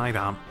 this is a night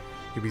op.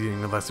 You'll be dealing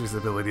with less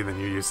visibility than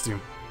you're used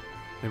to.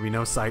 There'll be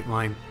no sight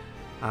line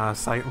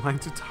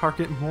to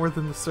target more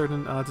than a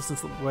certain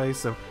distance away,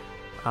 so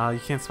You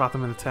can't spot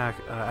them in attack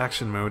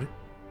action mode.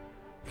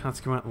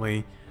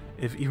 Consequently,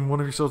 if even one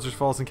of your soldiers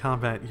falls in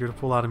combat, you're to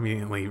pull out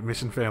immediately.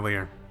 Mission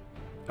failure.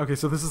 Okay,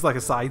 so this is like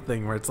a side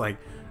thing where it's like,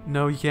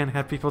 no, you can't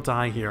have people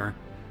die here.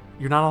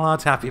 You're not allowed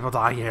to have people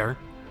die here.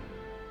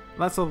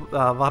 That's a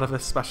lot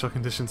of special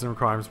conditions and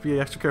requirements. Be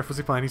extra careful as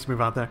you plan to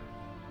move out there.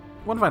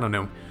 One final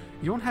note.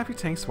 You won't have your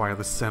tanks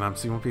wireless set up,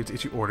 so you won't be able to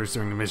issue orders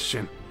during the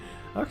mission.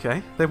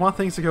 Okay, they want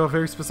things to go a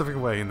very specific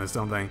way in this,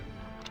 don't they?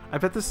 I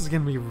bet this is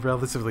going to be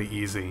relatively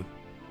easy.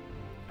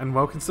 And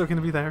Woken's still going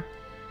to be there,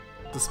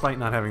 despite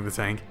not having the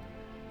tank.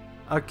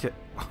 Okay,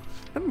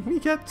 and we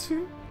get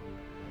 3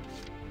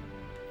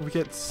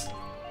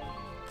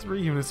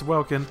 units of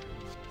Woken.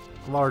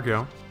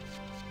 Largo.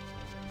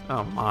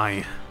 Oh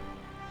my.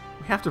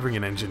 We have to bring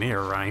an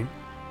engineer, right?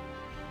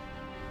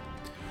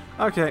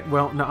 Okay,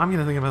 well, no, I'm going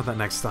to think about that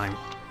next time.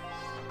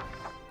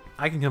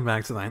 I can come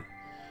back to that.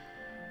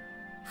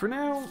 For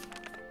now...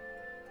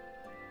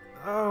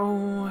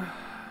 Oh...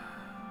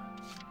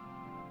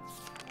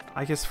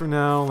 I guess for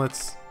now,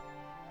 let's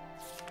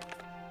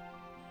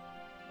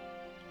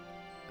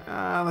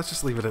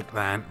just leave it at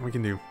that. We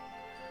can do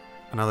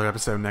another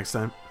episode next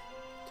time.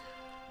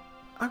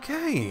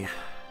 Okay.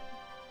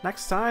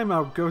 Next time,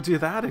 I'll go do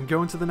that and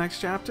go into the next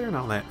chapter and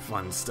all that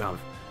fun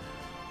stuff.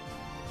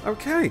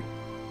 Okay.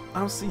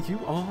 I'll see you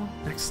all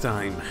next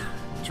time.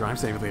 Drive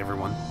safely,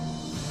 everyone.